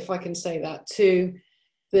 if I can say that, to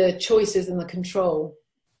the choices and the control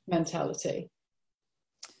mentality?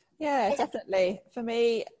 Yeah, definitely. For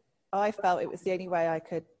me, I felt it was the only way I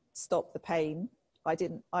could stop the pain.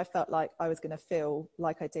 I felt like I was going to feel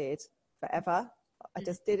like I did forever. I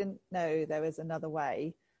just didn't know there was another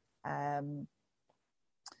way.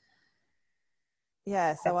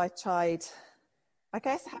 So I tried, I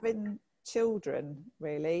guess, having children,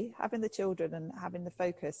 really, having the children and having the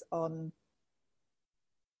focus on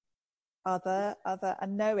other,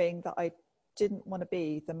 and knowing that I didn't want to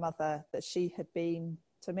be the mother that she had been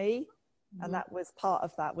to me. Mm-hmm. And that was part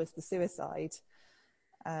of that, was the suicide.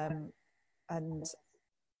 And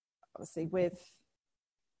obviously with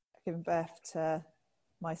giving birth to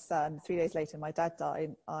my son, 3 days later my dad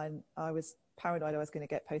died. I was paranoid I was going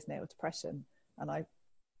to get postnatal depression, and I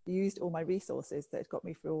used all my resources that had got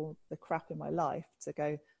me through all the crap in my life to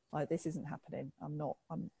go, oh, this isn't happening,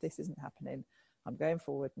 this isn't happening, I'm going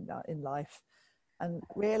forward in life. And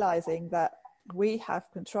realizing that we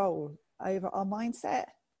have control over our mindset,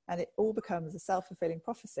 and it all becomes a self-fulfilling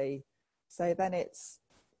prophecy. So then it's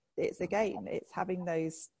having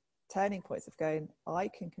those turning points of going, I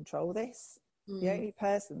can control this. The only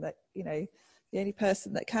person that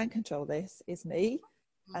can control this is me.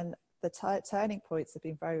 And the turning points have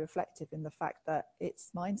been very reflective in the fact that it's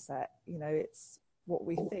mindset, it's what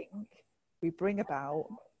we think we bring about.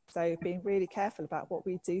 So being really careful about what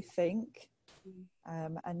we do think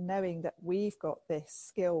And knowing that we've got this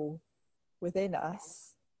skill within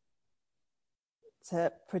us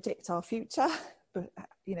to predict our future. But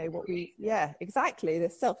you know what we, yeah, exactly,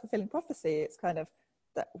 this self-fulfilling prophecy. It's kind of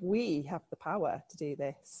that we have the power to do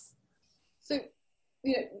this. So,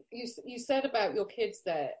 you know, you said about your kids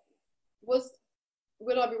there,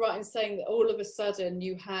 would I be right in saying that all of a sudden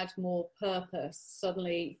you had more purpose?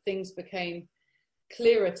 Suddenly things became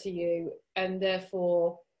clearer to you, and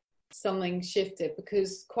therefore something shifted?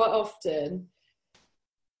 Because quite often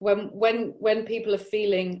when people are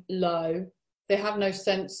feeling low, they have no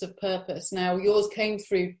sense of purpose. Now yours came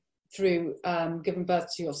through giving birth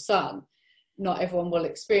to your son. Not everyone will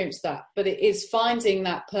experience that, but it is finding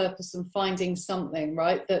that purpose and finding something,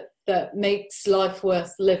 right, that makes life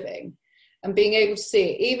worth living, and being able to see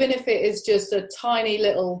it, even if it is just a tiny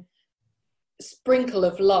little sprinkle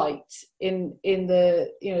of light in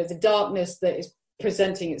the, you know, the darkness that is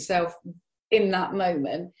presenting itself in that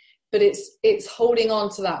moment. But it's holding on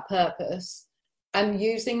to that purpose and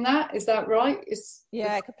using that. Is that right?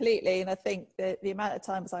 Yeah, completely. And I think that the amount of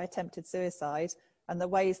times I attempted suicide and the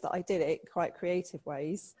ways that I did it, quite creative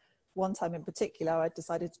ways. One time in particular, I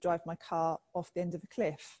decided to drive my car off the end of a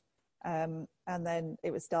cliff. And then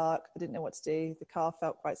it was dark. I didn't know what to do. The car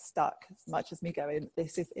felt quite stuck, as much as me going,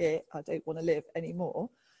 this is it, I don't want to live anymore.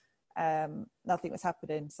 Nothing was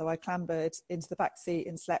happening. So I clambered into the back seat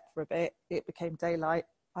and slept for a bit. It became daylight.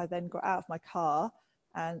 I then got out of my car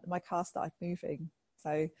and my car started moving.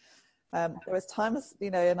 So there was times,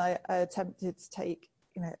 you know, and I attempted to take,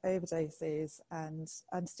 you know, overdoses and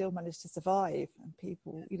still managed to survive. And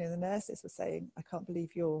people, you know, the nurses were saying, I can't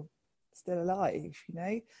believe you're still alive, you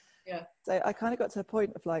know. Yeah. So I kind of got to a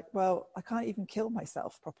point of like, well, I can't even kill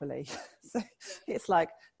myself properly. So it's like,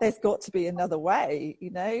 there's got to be another way,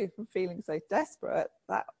 you know, from feeling so desperate.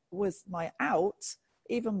 That was my out.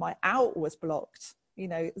 Even my out was blocked, you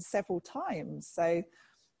know, several times. So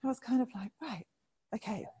I was kind of like, right,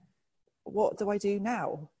 okay, what do I do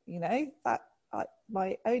now? You know, that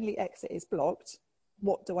my only exit is blocked.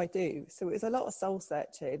 What do I do? So it was a lot of soul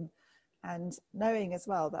searching, and knowing as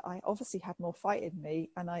well that I obviously had more fight in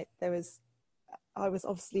me, and I was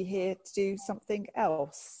obviously here to do something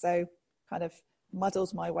else. So kind of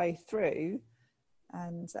muddled my way through,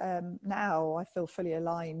 and now I feel fully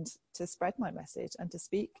aligned to spread my message and to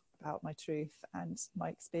speak about my truth and my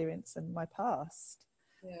experience and my past.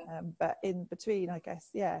 Yeah. But in between, I guess,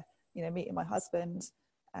 yeah, you know, meeting my husband,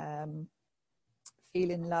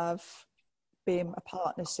 feeling love, being a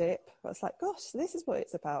partnership. I was like, gosh, this is what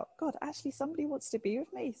it's about. God, actually somebody wants to be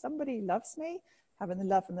with me. Somebody loves me. Having the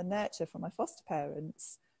love and the nurture from my foster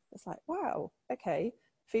parents. It's like, wow, okay.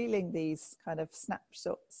 Feeling these kind of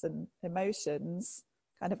snapshots and emotions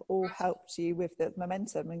kind of all helped you with the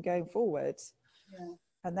momentum and going forward. Yeah.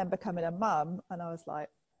 And then becoming a mum, and I was like,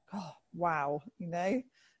 oh, wow, you know.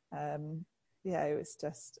 Yeah, it was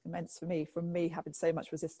just immense for me, from me having so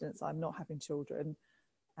much resistance. I'm not having children,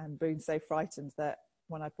 and being so frightened that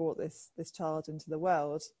when I brought this child into the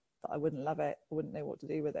world, that I wouldn't love it, I wouldn't know what to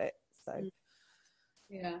do with it. So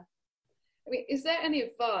yeah, I mean, is there any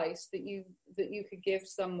advice that you could give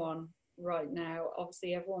someone right now?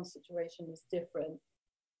 Obviously everyone's situation is different,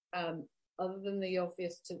 other than the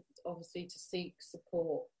obvious, to seek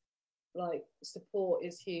support. Like, support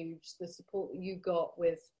is huge. The support that you got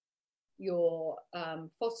with your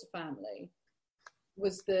foster family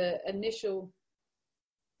was the initial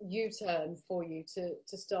U-turn for you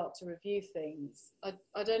to start to review things.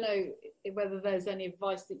 I don't know whether there's any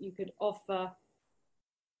advice that you could offer,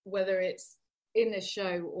 whether it's in this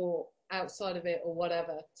show or outside of it or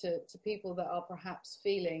whatever, to people that are perhaps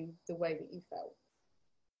feeling the way that you felt.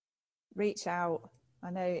 Reach out.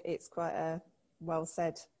 I know it's quite a well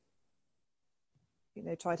said, you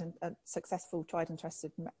know, successful tried and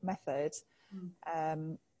trusted method.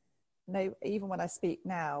 No, even when I speak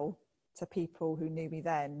now to people who knew me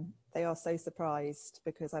then, they are so surprised,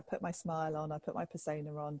 because I put my smile on, I put my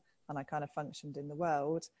persona on, and I kind of functioned in the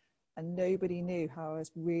world, and nobody knew how I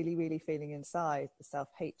was really, really feeling inside. The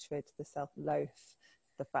self-hatred, the self-loath,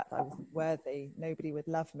 the fact that I wasn't worthy, nobody would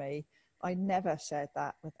love me. I never shared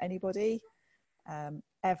that with anybody,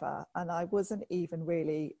 ever. And I wasn't even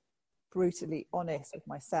really brutally honest with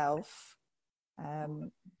myself.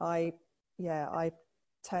 I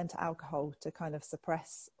turned to alcohol to kind of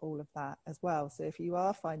suppress all of that as well. So if you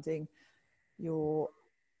are finding you're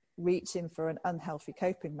reaching for an unhealthy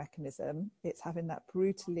coping mechanism, it's having that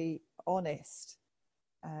brutally honest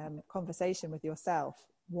conversation with yourself.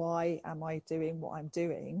 Why am I doing what I'm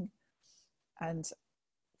doing? And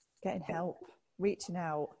getting help, reaching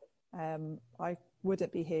out. I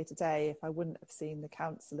wouldn't be here today if I wouldn't have seen the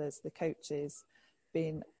counsellors, the coaches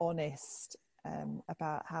being honest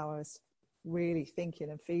about how I was really thinking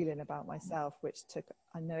and feeling about myself, which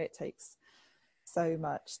I know it takes so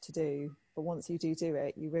much to do, but once you do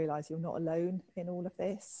it, you realise you're not alone in all of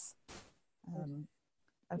this. And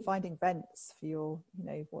finding vents for your,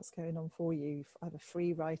 what's going on for you, either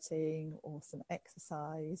free writing or some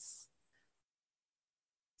exercise.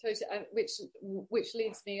 Totally, which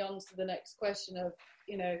leads me on to the next question of,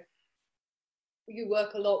 you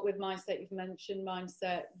work a lot with mindset. You've mentioned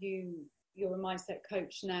mindset. You're a mindset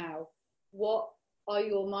coach now. What are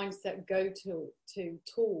your mindset go-to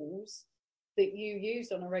tools that you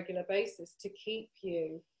use on a regular basis to keep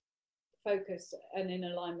you focused and in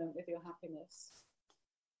alignment with your happiness?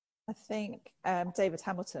 I think David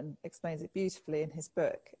Hamilton explains it beautifully in his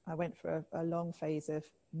book. I went for a long phase of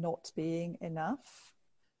not being enough.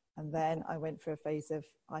 And then I went through a phase of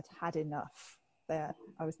I'd had enough. There,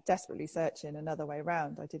 I was desperately searching another way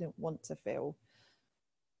around. I didn't want to feel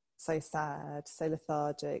so sad, so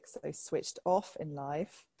lethargic, so switched off in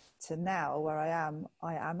life, to now where I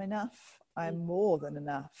am enough. I'm more than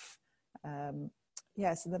enough.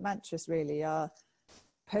 So the mantras really are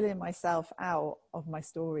pulling myself out of my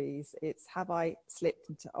stories. It's, have I slipped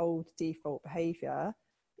into old default behavior?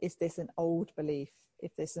 Is this an old belief?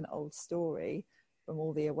 Is this an old story? From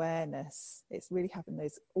all the awareness, it's really having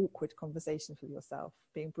those awkward conversations with yourself,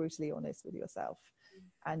 being brutally honest with yourself,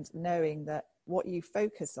 and knowing that what you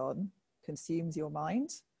focus on consumes your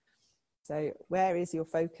mind. So where is your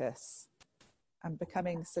focus? And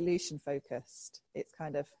becoming solution focused. It's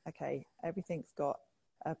kind of, okay, everything's got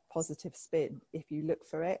a positive spin if you look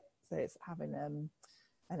for it. So it's having an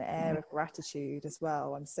air of gratitude as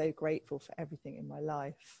well. I'm so grateful for everything in my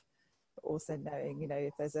life. But also knowing,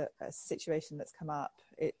 if there's a situation that's come up,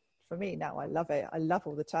 for me now, I love it. I love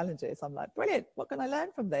all the challenges. I'm like, brilliant, what can I learn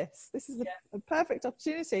from this? This is a perfect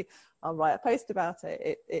opportunity. I'll write a post about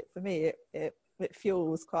it. For me, it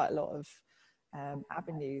fuels quite a lot of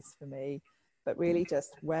avenues for me. But really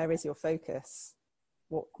just, where is your focus?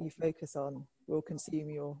 What you focus on will consume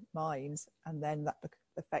your mind, and then that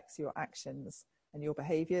affects your actions and your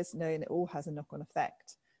behaviours, knowing it all has a knock-on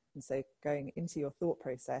effect. And so going into your thought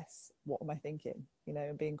process, what am I thinking?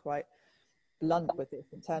 And being quite blunt with this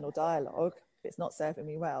internal dialogue. If it's not serving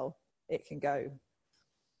me well, it can go.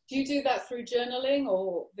 Do you do that through journaling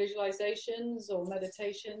or visualizations or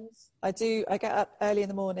meditations? I do. I get up early in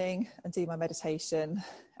the morning and do my meditation,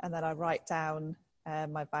 and then I write down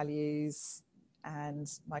my values and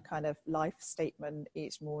my kind of life statement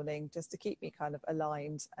each morning, just to keep me kind of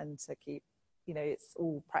aligned and to keep, it's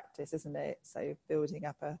all practice, isn't it? So building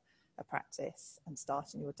up a practice and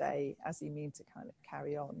starting your day as you mean to kind of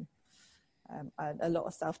carry on. And a lot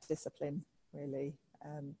of self-discipline, really.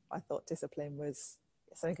 I thought discipline was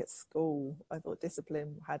something at school. I thought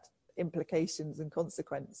discipline had implications and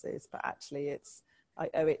consequences, but actually I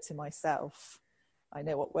owe it to myself. I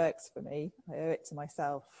know what works for me. I owe it to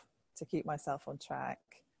myself to keep myself on track,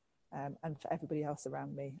 and for everybody else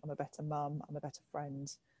around me. I'm a better mum, I'm a better friend,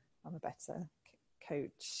 I'm a better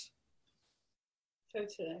coach.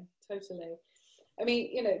 Totally. I mean,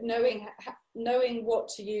 knowing what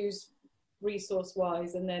to use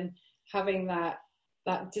resource-wise, and then having that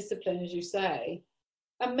discipline, as you say,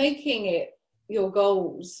 and making it your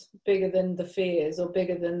goals bigger than the fears or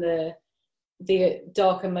bigger than the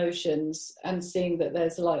dark emotions, and seeing that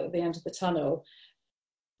there's light at the end of the tunnel.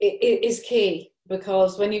 It is key,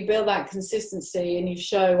 because when you build that consistency and you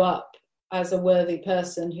show up as a worthy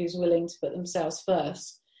person who's willing to put themselves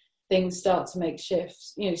first, things start to make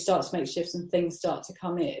shifts, and things start to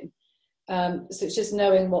come in. So it's just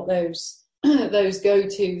knowing what those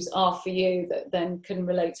go-tos are for you that then can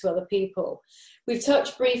relate to other people. We've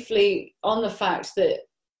touched briefly on the fact that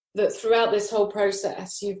throughout this whole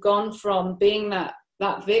process, you've gone from being that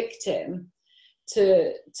victim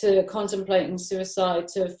to contemplating suicide,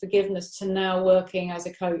 to forgiveness, to now working as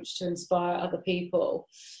a coach to inspire other people.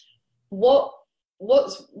 What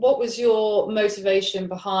was your motivation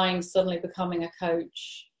behind suddenly becoming a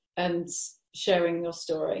coach and sharing your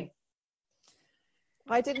story?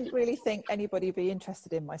 I didn't really think anybody would be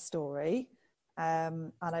interested in my story,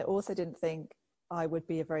 and I also didn't think I would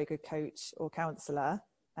be a very good coach or counsellor,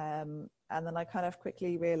 and then I kind of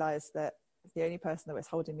quickly realised that the only person that was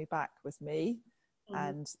holding me back was me,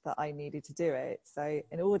 and that I needed to do it. So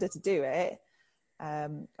in order to do it, I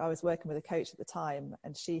was working with a coach at the time,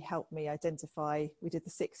 and she helped me identify, we did the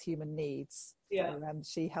 6 human needs. So,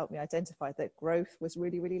 she helped me identify that growth was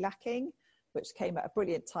really, really lacking. which came at a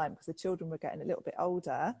brilliant time because the children were getting a little bit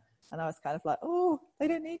older. And I was kind of like, oh, they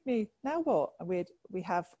don't need me. Now what? And we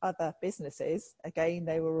have other businesses. Again,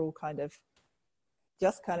 they were all kind of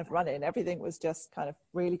just kind of running. Everything was just kind of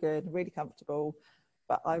really good, really comfortable.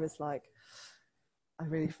 But I was like, I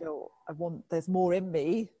really feel there's more in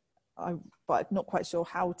me, but I'm not quite sure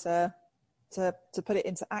how to put it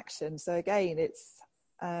into action. So again, it's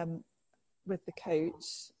with the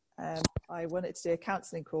coach. I wanted to do a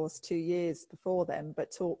counselling course 2 years before then,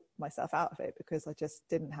 but taught myself out of it because I just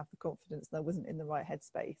didn't have the confidence and I wasn't in the right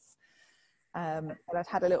headspace. And I'd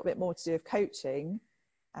had a little bit more to do with coaching,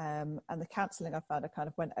 and the counselling I found I kind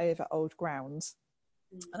of went over old ground,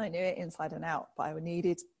 and I knew it inside and out, but I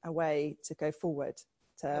needed a way to go forward,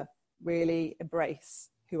 to really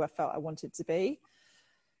embrace who I felt I wanted to be.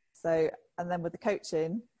 So, and then with the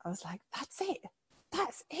coaching, I was like, that's it.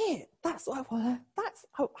 That's what I want to, that's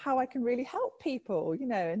how I can really help people, you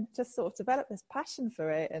know, and just sort of develop this passion for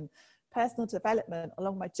it, and personal development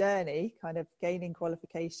along my journey, kind of gaining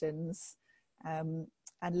qualifications,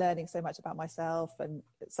 and learning so much about myself. And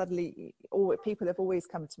suddenly people have always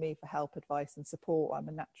come to me for help, advice and support. I'm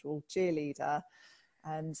a natural cheerleader.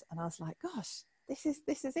 And I was like, gosh, this is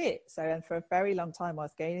it. So, and for a very long time I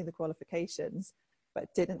was gaining the qualifications,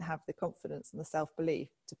 but didn't have the confidence and the self-belief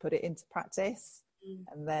to put it into practice.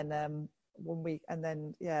 And then a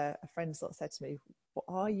friend sort of said to me, what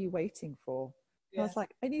are you waiting for? I was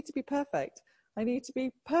like, I need to be perfect. I need to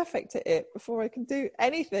be perfect at it before I can do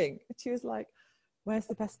anything. And she was like, where's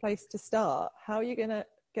the best place to start? How are you going to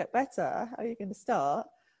get better? How are you going to start?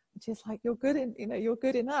 And she's like, you're good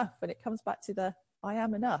enough. And it comes back to the, I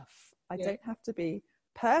am enough. I don't have to be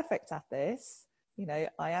perfect at this. You know,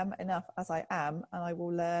 I am enough as I am, and I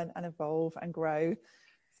will learn and evolve and grow.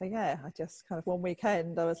 So yeah, I just kind of one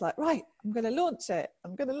weekend, I was like, right, I'm going to launch it,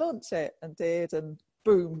 and did, and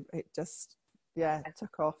boom, it just,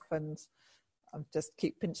 took off. And I just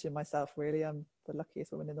keep pinching myself, really. I'm the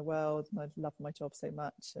luckiest woman in the world, and I love my job so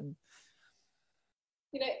much. And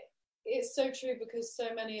you know, it's so true, because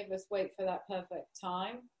so many of us wait for that perfect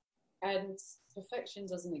time, and perfection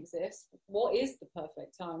doesn't exist. What is the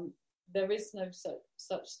perfect time? There is no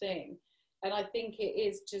such thing. And I think it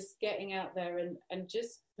is just getting out there and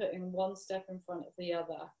just putting one step in front of the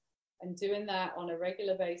other, and doing that on a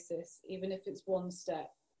regular basis, even if it's one step,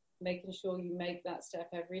 making sure you make that step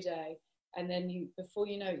every day. And then before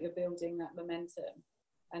you know it, you're building that momentum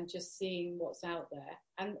and just seeing what's out there,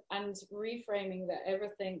 and reframing that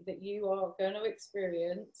everything that you are going to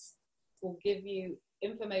experience will give you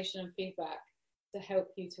information and feedback to help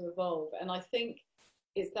you to evolve. And I think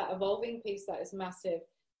it's that evolving piece that is massive.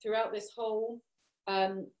 Throughout this whole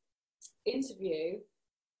interview,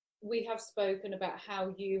 we have spoken about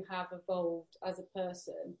how you have evolved as a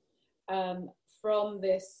person, from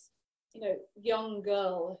this, you know, young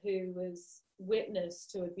girl who was witness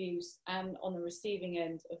to abuse and on the receiving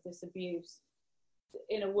end of this abuse,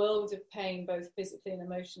 in a world of pain, both physically and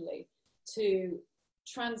emotionally, to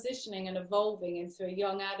transitioning and evolving into a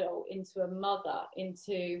young adult, into a mother,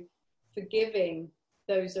 into forgiving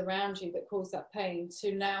those around you that cause that pain,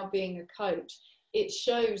 to now being a coach. It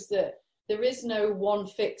shows that there is no one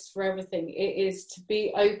fix for everything. It is to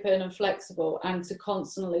be open and flexible, and to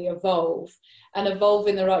constantly evolve, and evolve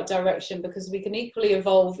in the right direction, because we can equally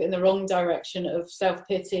evolve in the wrong direction of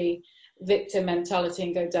self-pity, victim mentality,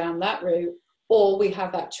 and go down that route. Or we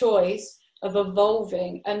have that choice of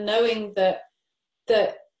evolving and knowing that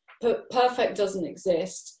perfect doesn't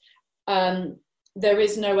exist. There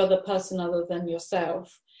is no other person other than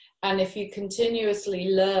yourself. And if you continuously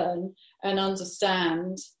learn and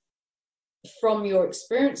understand from your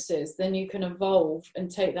experiences, then you can evolve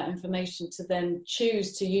and take that information to then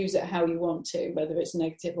choose to use it how you want to, whether it's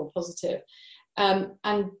negative or positive,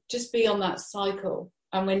 and just be on that cycle.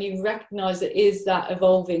 And when you recognize it is that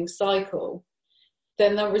evolving cycle,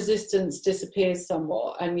 then that resistance disappears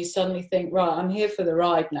somewhat, and you suddenly think, right, I'm here for the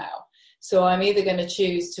ride now. So I'm either going to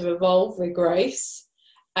choose to evolve with grace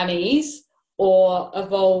and ease, or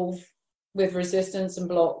evolve with resistance and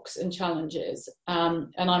blocks and challenges.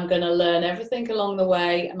 And I'm going to learn everything along the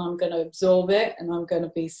way, and I'm going to absorb it, and I'm going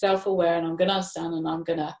to be self-aware, and I'm going to understand, and I'm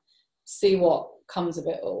going to see what comes of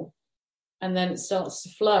it all. And then it starts to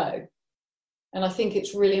flow. And I think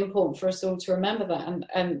it's really important for us all to remember that.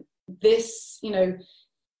 And this, you know,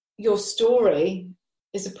 your story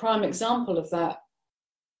is a prime example of that,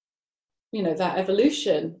 you know, that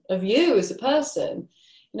evolution of you as a person.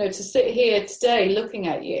 You know, to sit here today looking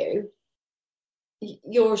at you,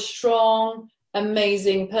 you're a strong,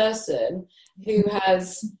 amazing person who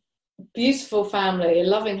has a beautiful family, a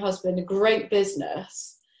loving husband, a great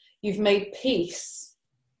business. You've made peace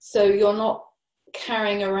So you're not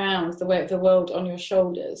carrying around the weight of the world on your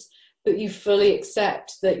shoulders, but you fully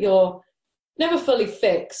accept that you're never fully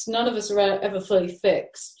fixed. None of us are ever fully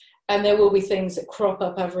fixed. And there will be things that crop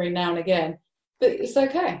up every now and again, but it's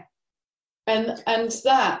okay. And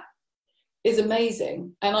that is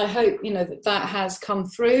amazing. And I hope, you know, that has come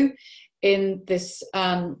through in this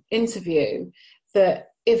interview, that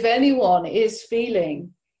if anyone is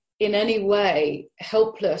feeling in any way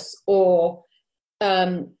helpless or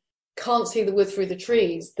can't see the wood through the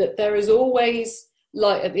trees, that there is always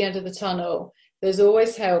light at the end of the tunnel. There's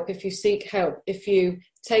always help if you seek help, if you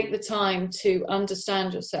take the time to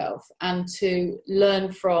understand yourself and to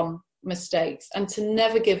learn from mistakes and to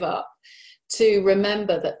never give up, to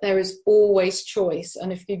remember that there is always choice.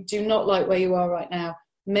 And if you do not like where you are right now,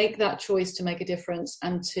 make that choice to make a difference,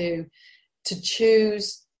 and to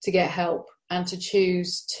choose to get help, and to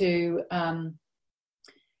choose to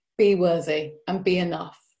be worthy and be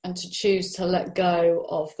enough, and to choose to let go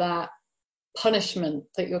of that punishment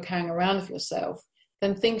that you're carrying around of yourself,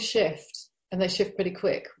 then things shift, and they shift pretty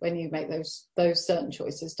quick when you make those certain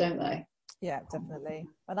choices, don't they? Yeah, definitely.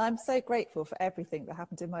 And I'm so grateful for everything that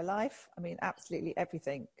happened in my life. I mean, absolutely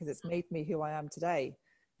everything, because it's made me who I am today.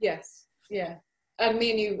 Yes, yeah. And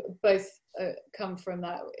me and you both come from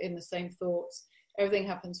that, in the same thoughts. Everything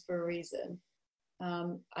happens for a reason.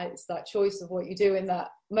 It's that choice of what you do in that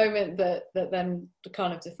moment that then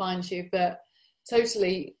kind of defines you. But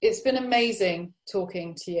totally, it's been amazing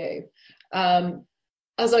talking to you.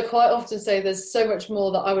 As I quite often say, there's so much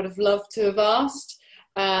more that I would have loved to have asked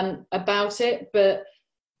about it, but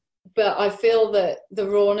I feel that the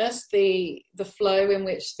rawness, the flow in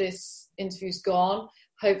which this interview's gone,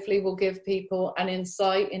 hopefully will give people an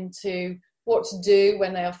insight into what to do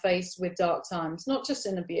when they are faced with dark times, not just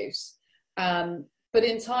in abuse, but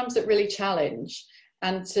in times that really challenge,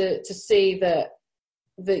 and to see that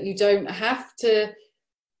you don't have to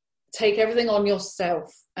take everything on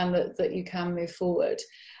yourself, and that you can move forward.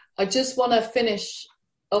 I just want to finish,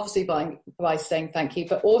 obviously, by saying thank you,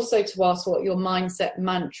 but also to ask what your mindset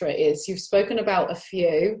mantra is. You've spoken about a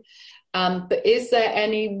few, but is there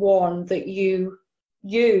any one that you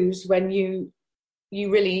use when you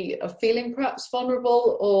really are feeling perhaps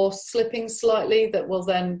vulnerable or slipping slightly, that will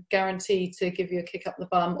then guarantee to give you a kick up the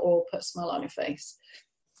bum or put a smile on your face?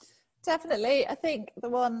 Definitely. I think the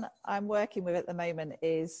one I'm working with at the moment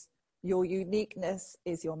is your uniqueness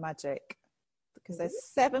is your magic, because there's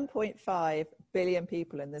 7.5 billion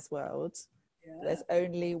people in this world. Yeah. There's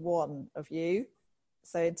only one of you.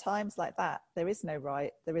 So in times like that, there is no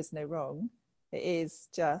right, there is no wrong. It is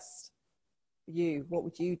just you. What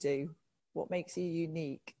would you do? What makes you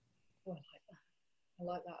unique? Oh, I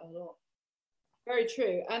like that a lot. Very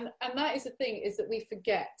true. And that is the thing, is that we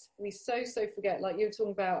forget. We so forget. Like you were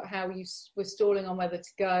talking about how you were stalling on whether to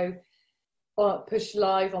go or push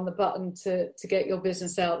live on the button to get your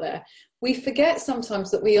business out there. We forget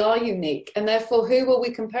sometimes that we are unique, and therefore who are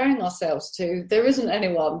we comparing ourselves to? There isn't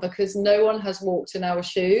anyone, because no one has walked in our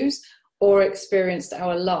shoes or experienced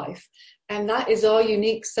our life. And that is our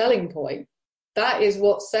unique selling point. That is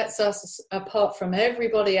what sets us apart from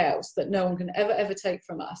everybody else, that no one can ever take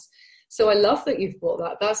from us. So I love that you've brought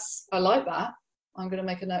that. I like that. I'm going to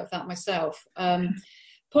make a note of that myself.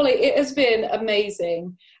 Polly, it has been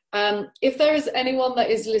amazing. If there is anyone that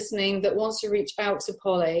is listening that wants to reach out to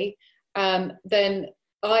Polly, then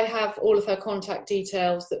I have all of her contact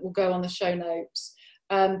details that will go on the show notes.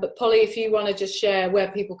 But Polly, if you want to just share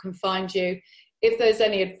where people can find you, if there's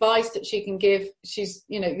any advice that she can give, she's,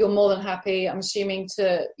 you're more than happy, I'm assuming,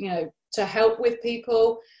 to help with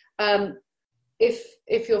people.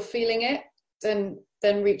 If you're feeling it,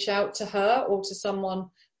 then reach out to her or to someone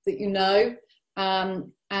that you know,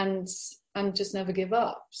 and just never give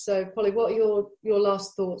up. So Polly, what are your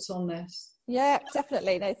last thoughts on this? Yeah,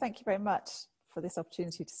 definitely. No, thank you very much for this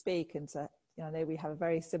opportunity to speak, and to, I know we have a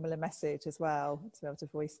very similar message as well, to be able to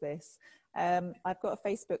voice this. I've got a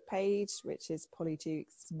Facebook page, which is Polly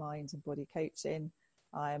Jukes Mind and Body Coaching.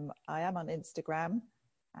 I am on Instagram,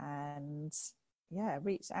 and yeah,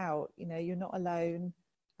 reach out. You're not alone,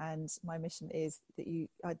 and my mission is that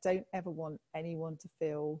I don't ever want anyone to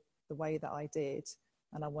feel the way that I did,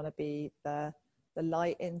 and I want to be the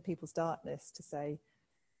light in people's darkness, to say,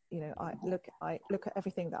 I look at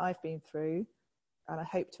everything that I've been through, and I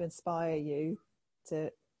hope to inspire you to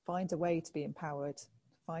find a way to be empowered,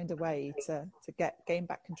 find a way to gain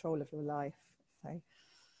back control of your life. So.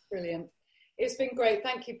 Brilliant. It's been great.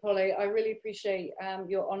 Thank you, Polly. I really appreciate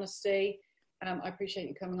your honesty. I appreciate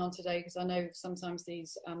you coming on today, because I know sometimes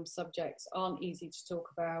these subjects aren't easy to talk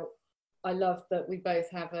about. I love that we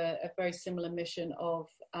both have a very similar mission of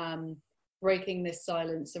breaking this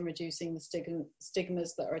silence and reducing the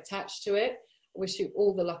stigmas that are attached to it. I wish you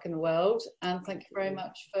all the luck in the world, and thank you very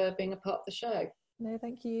much for being a part of the show. No,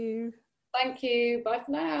 thank you. Thank you. Bye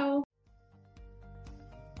for now.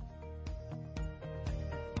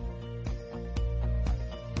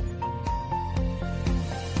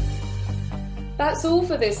 That's all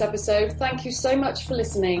for this episode. Thank you so much for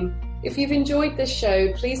listening. If you've enjoyed this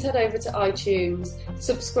show, please head over to iTunes,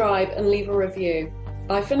 subscribe and leave a review.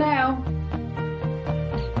 Bye for now.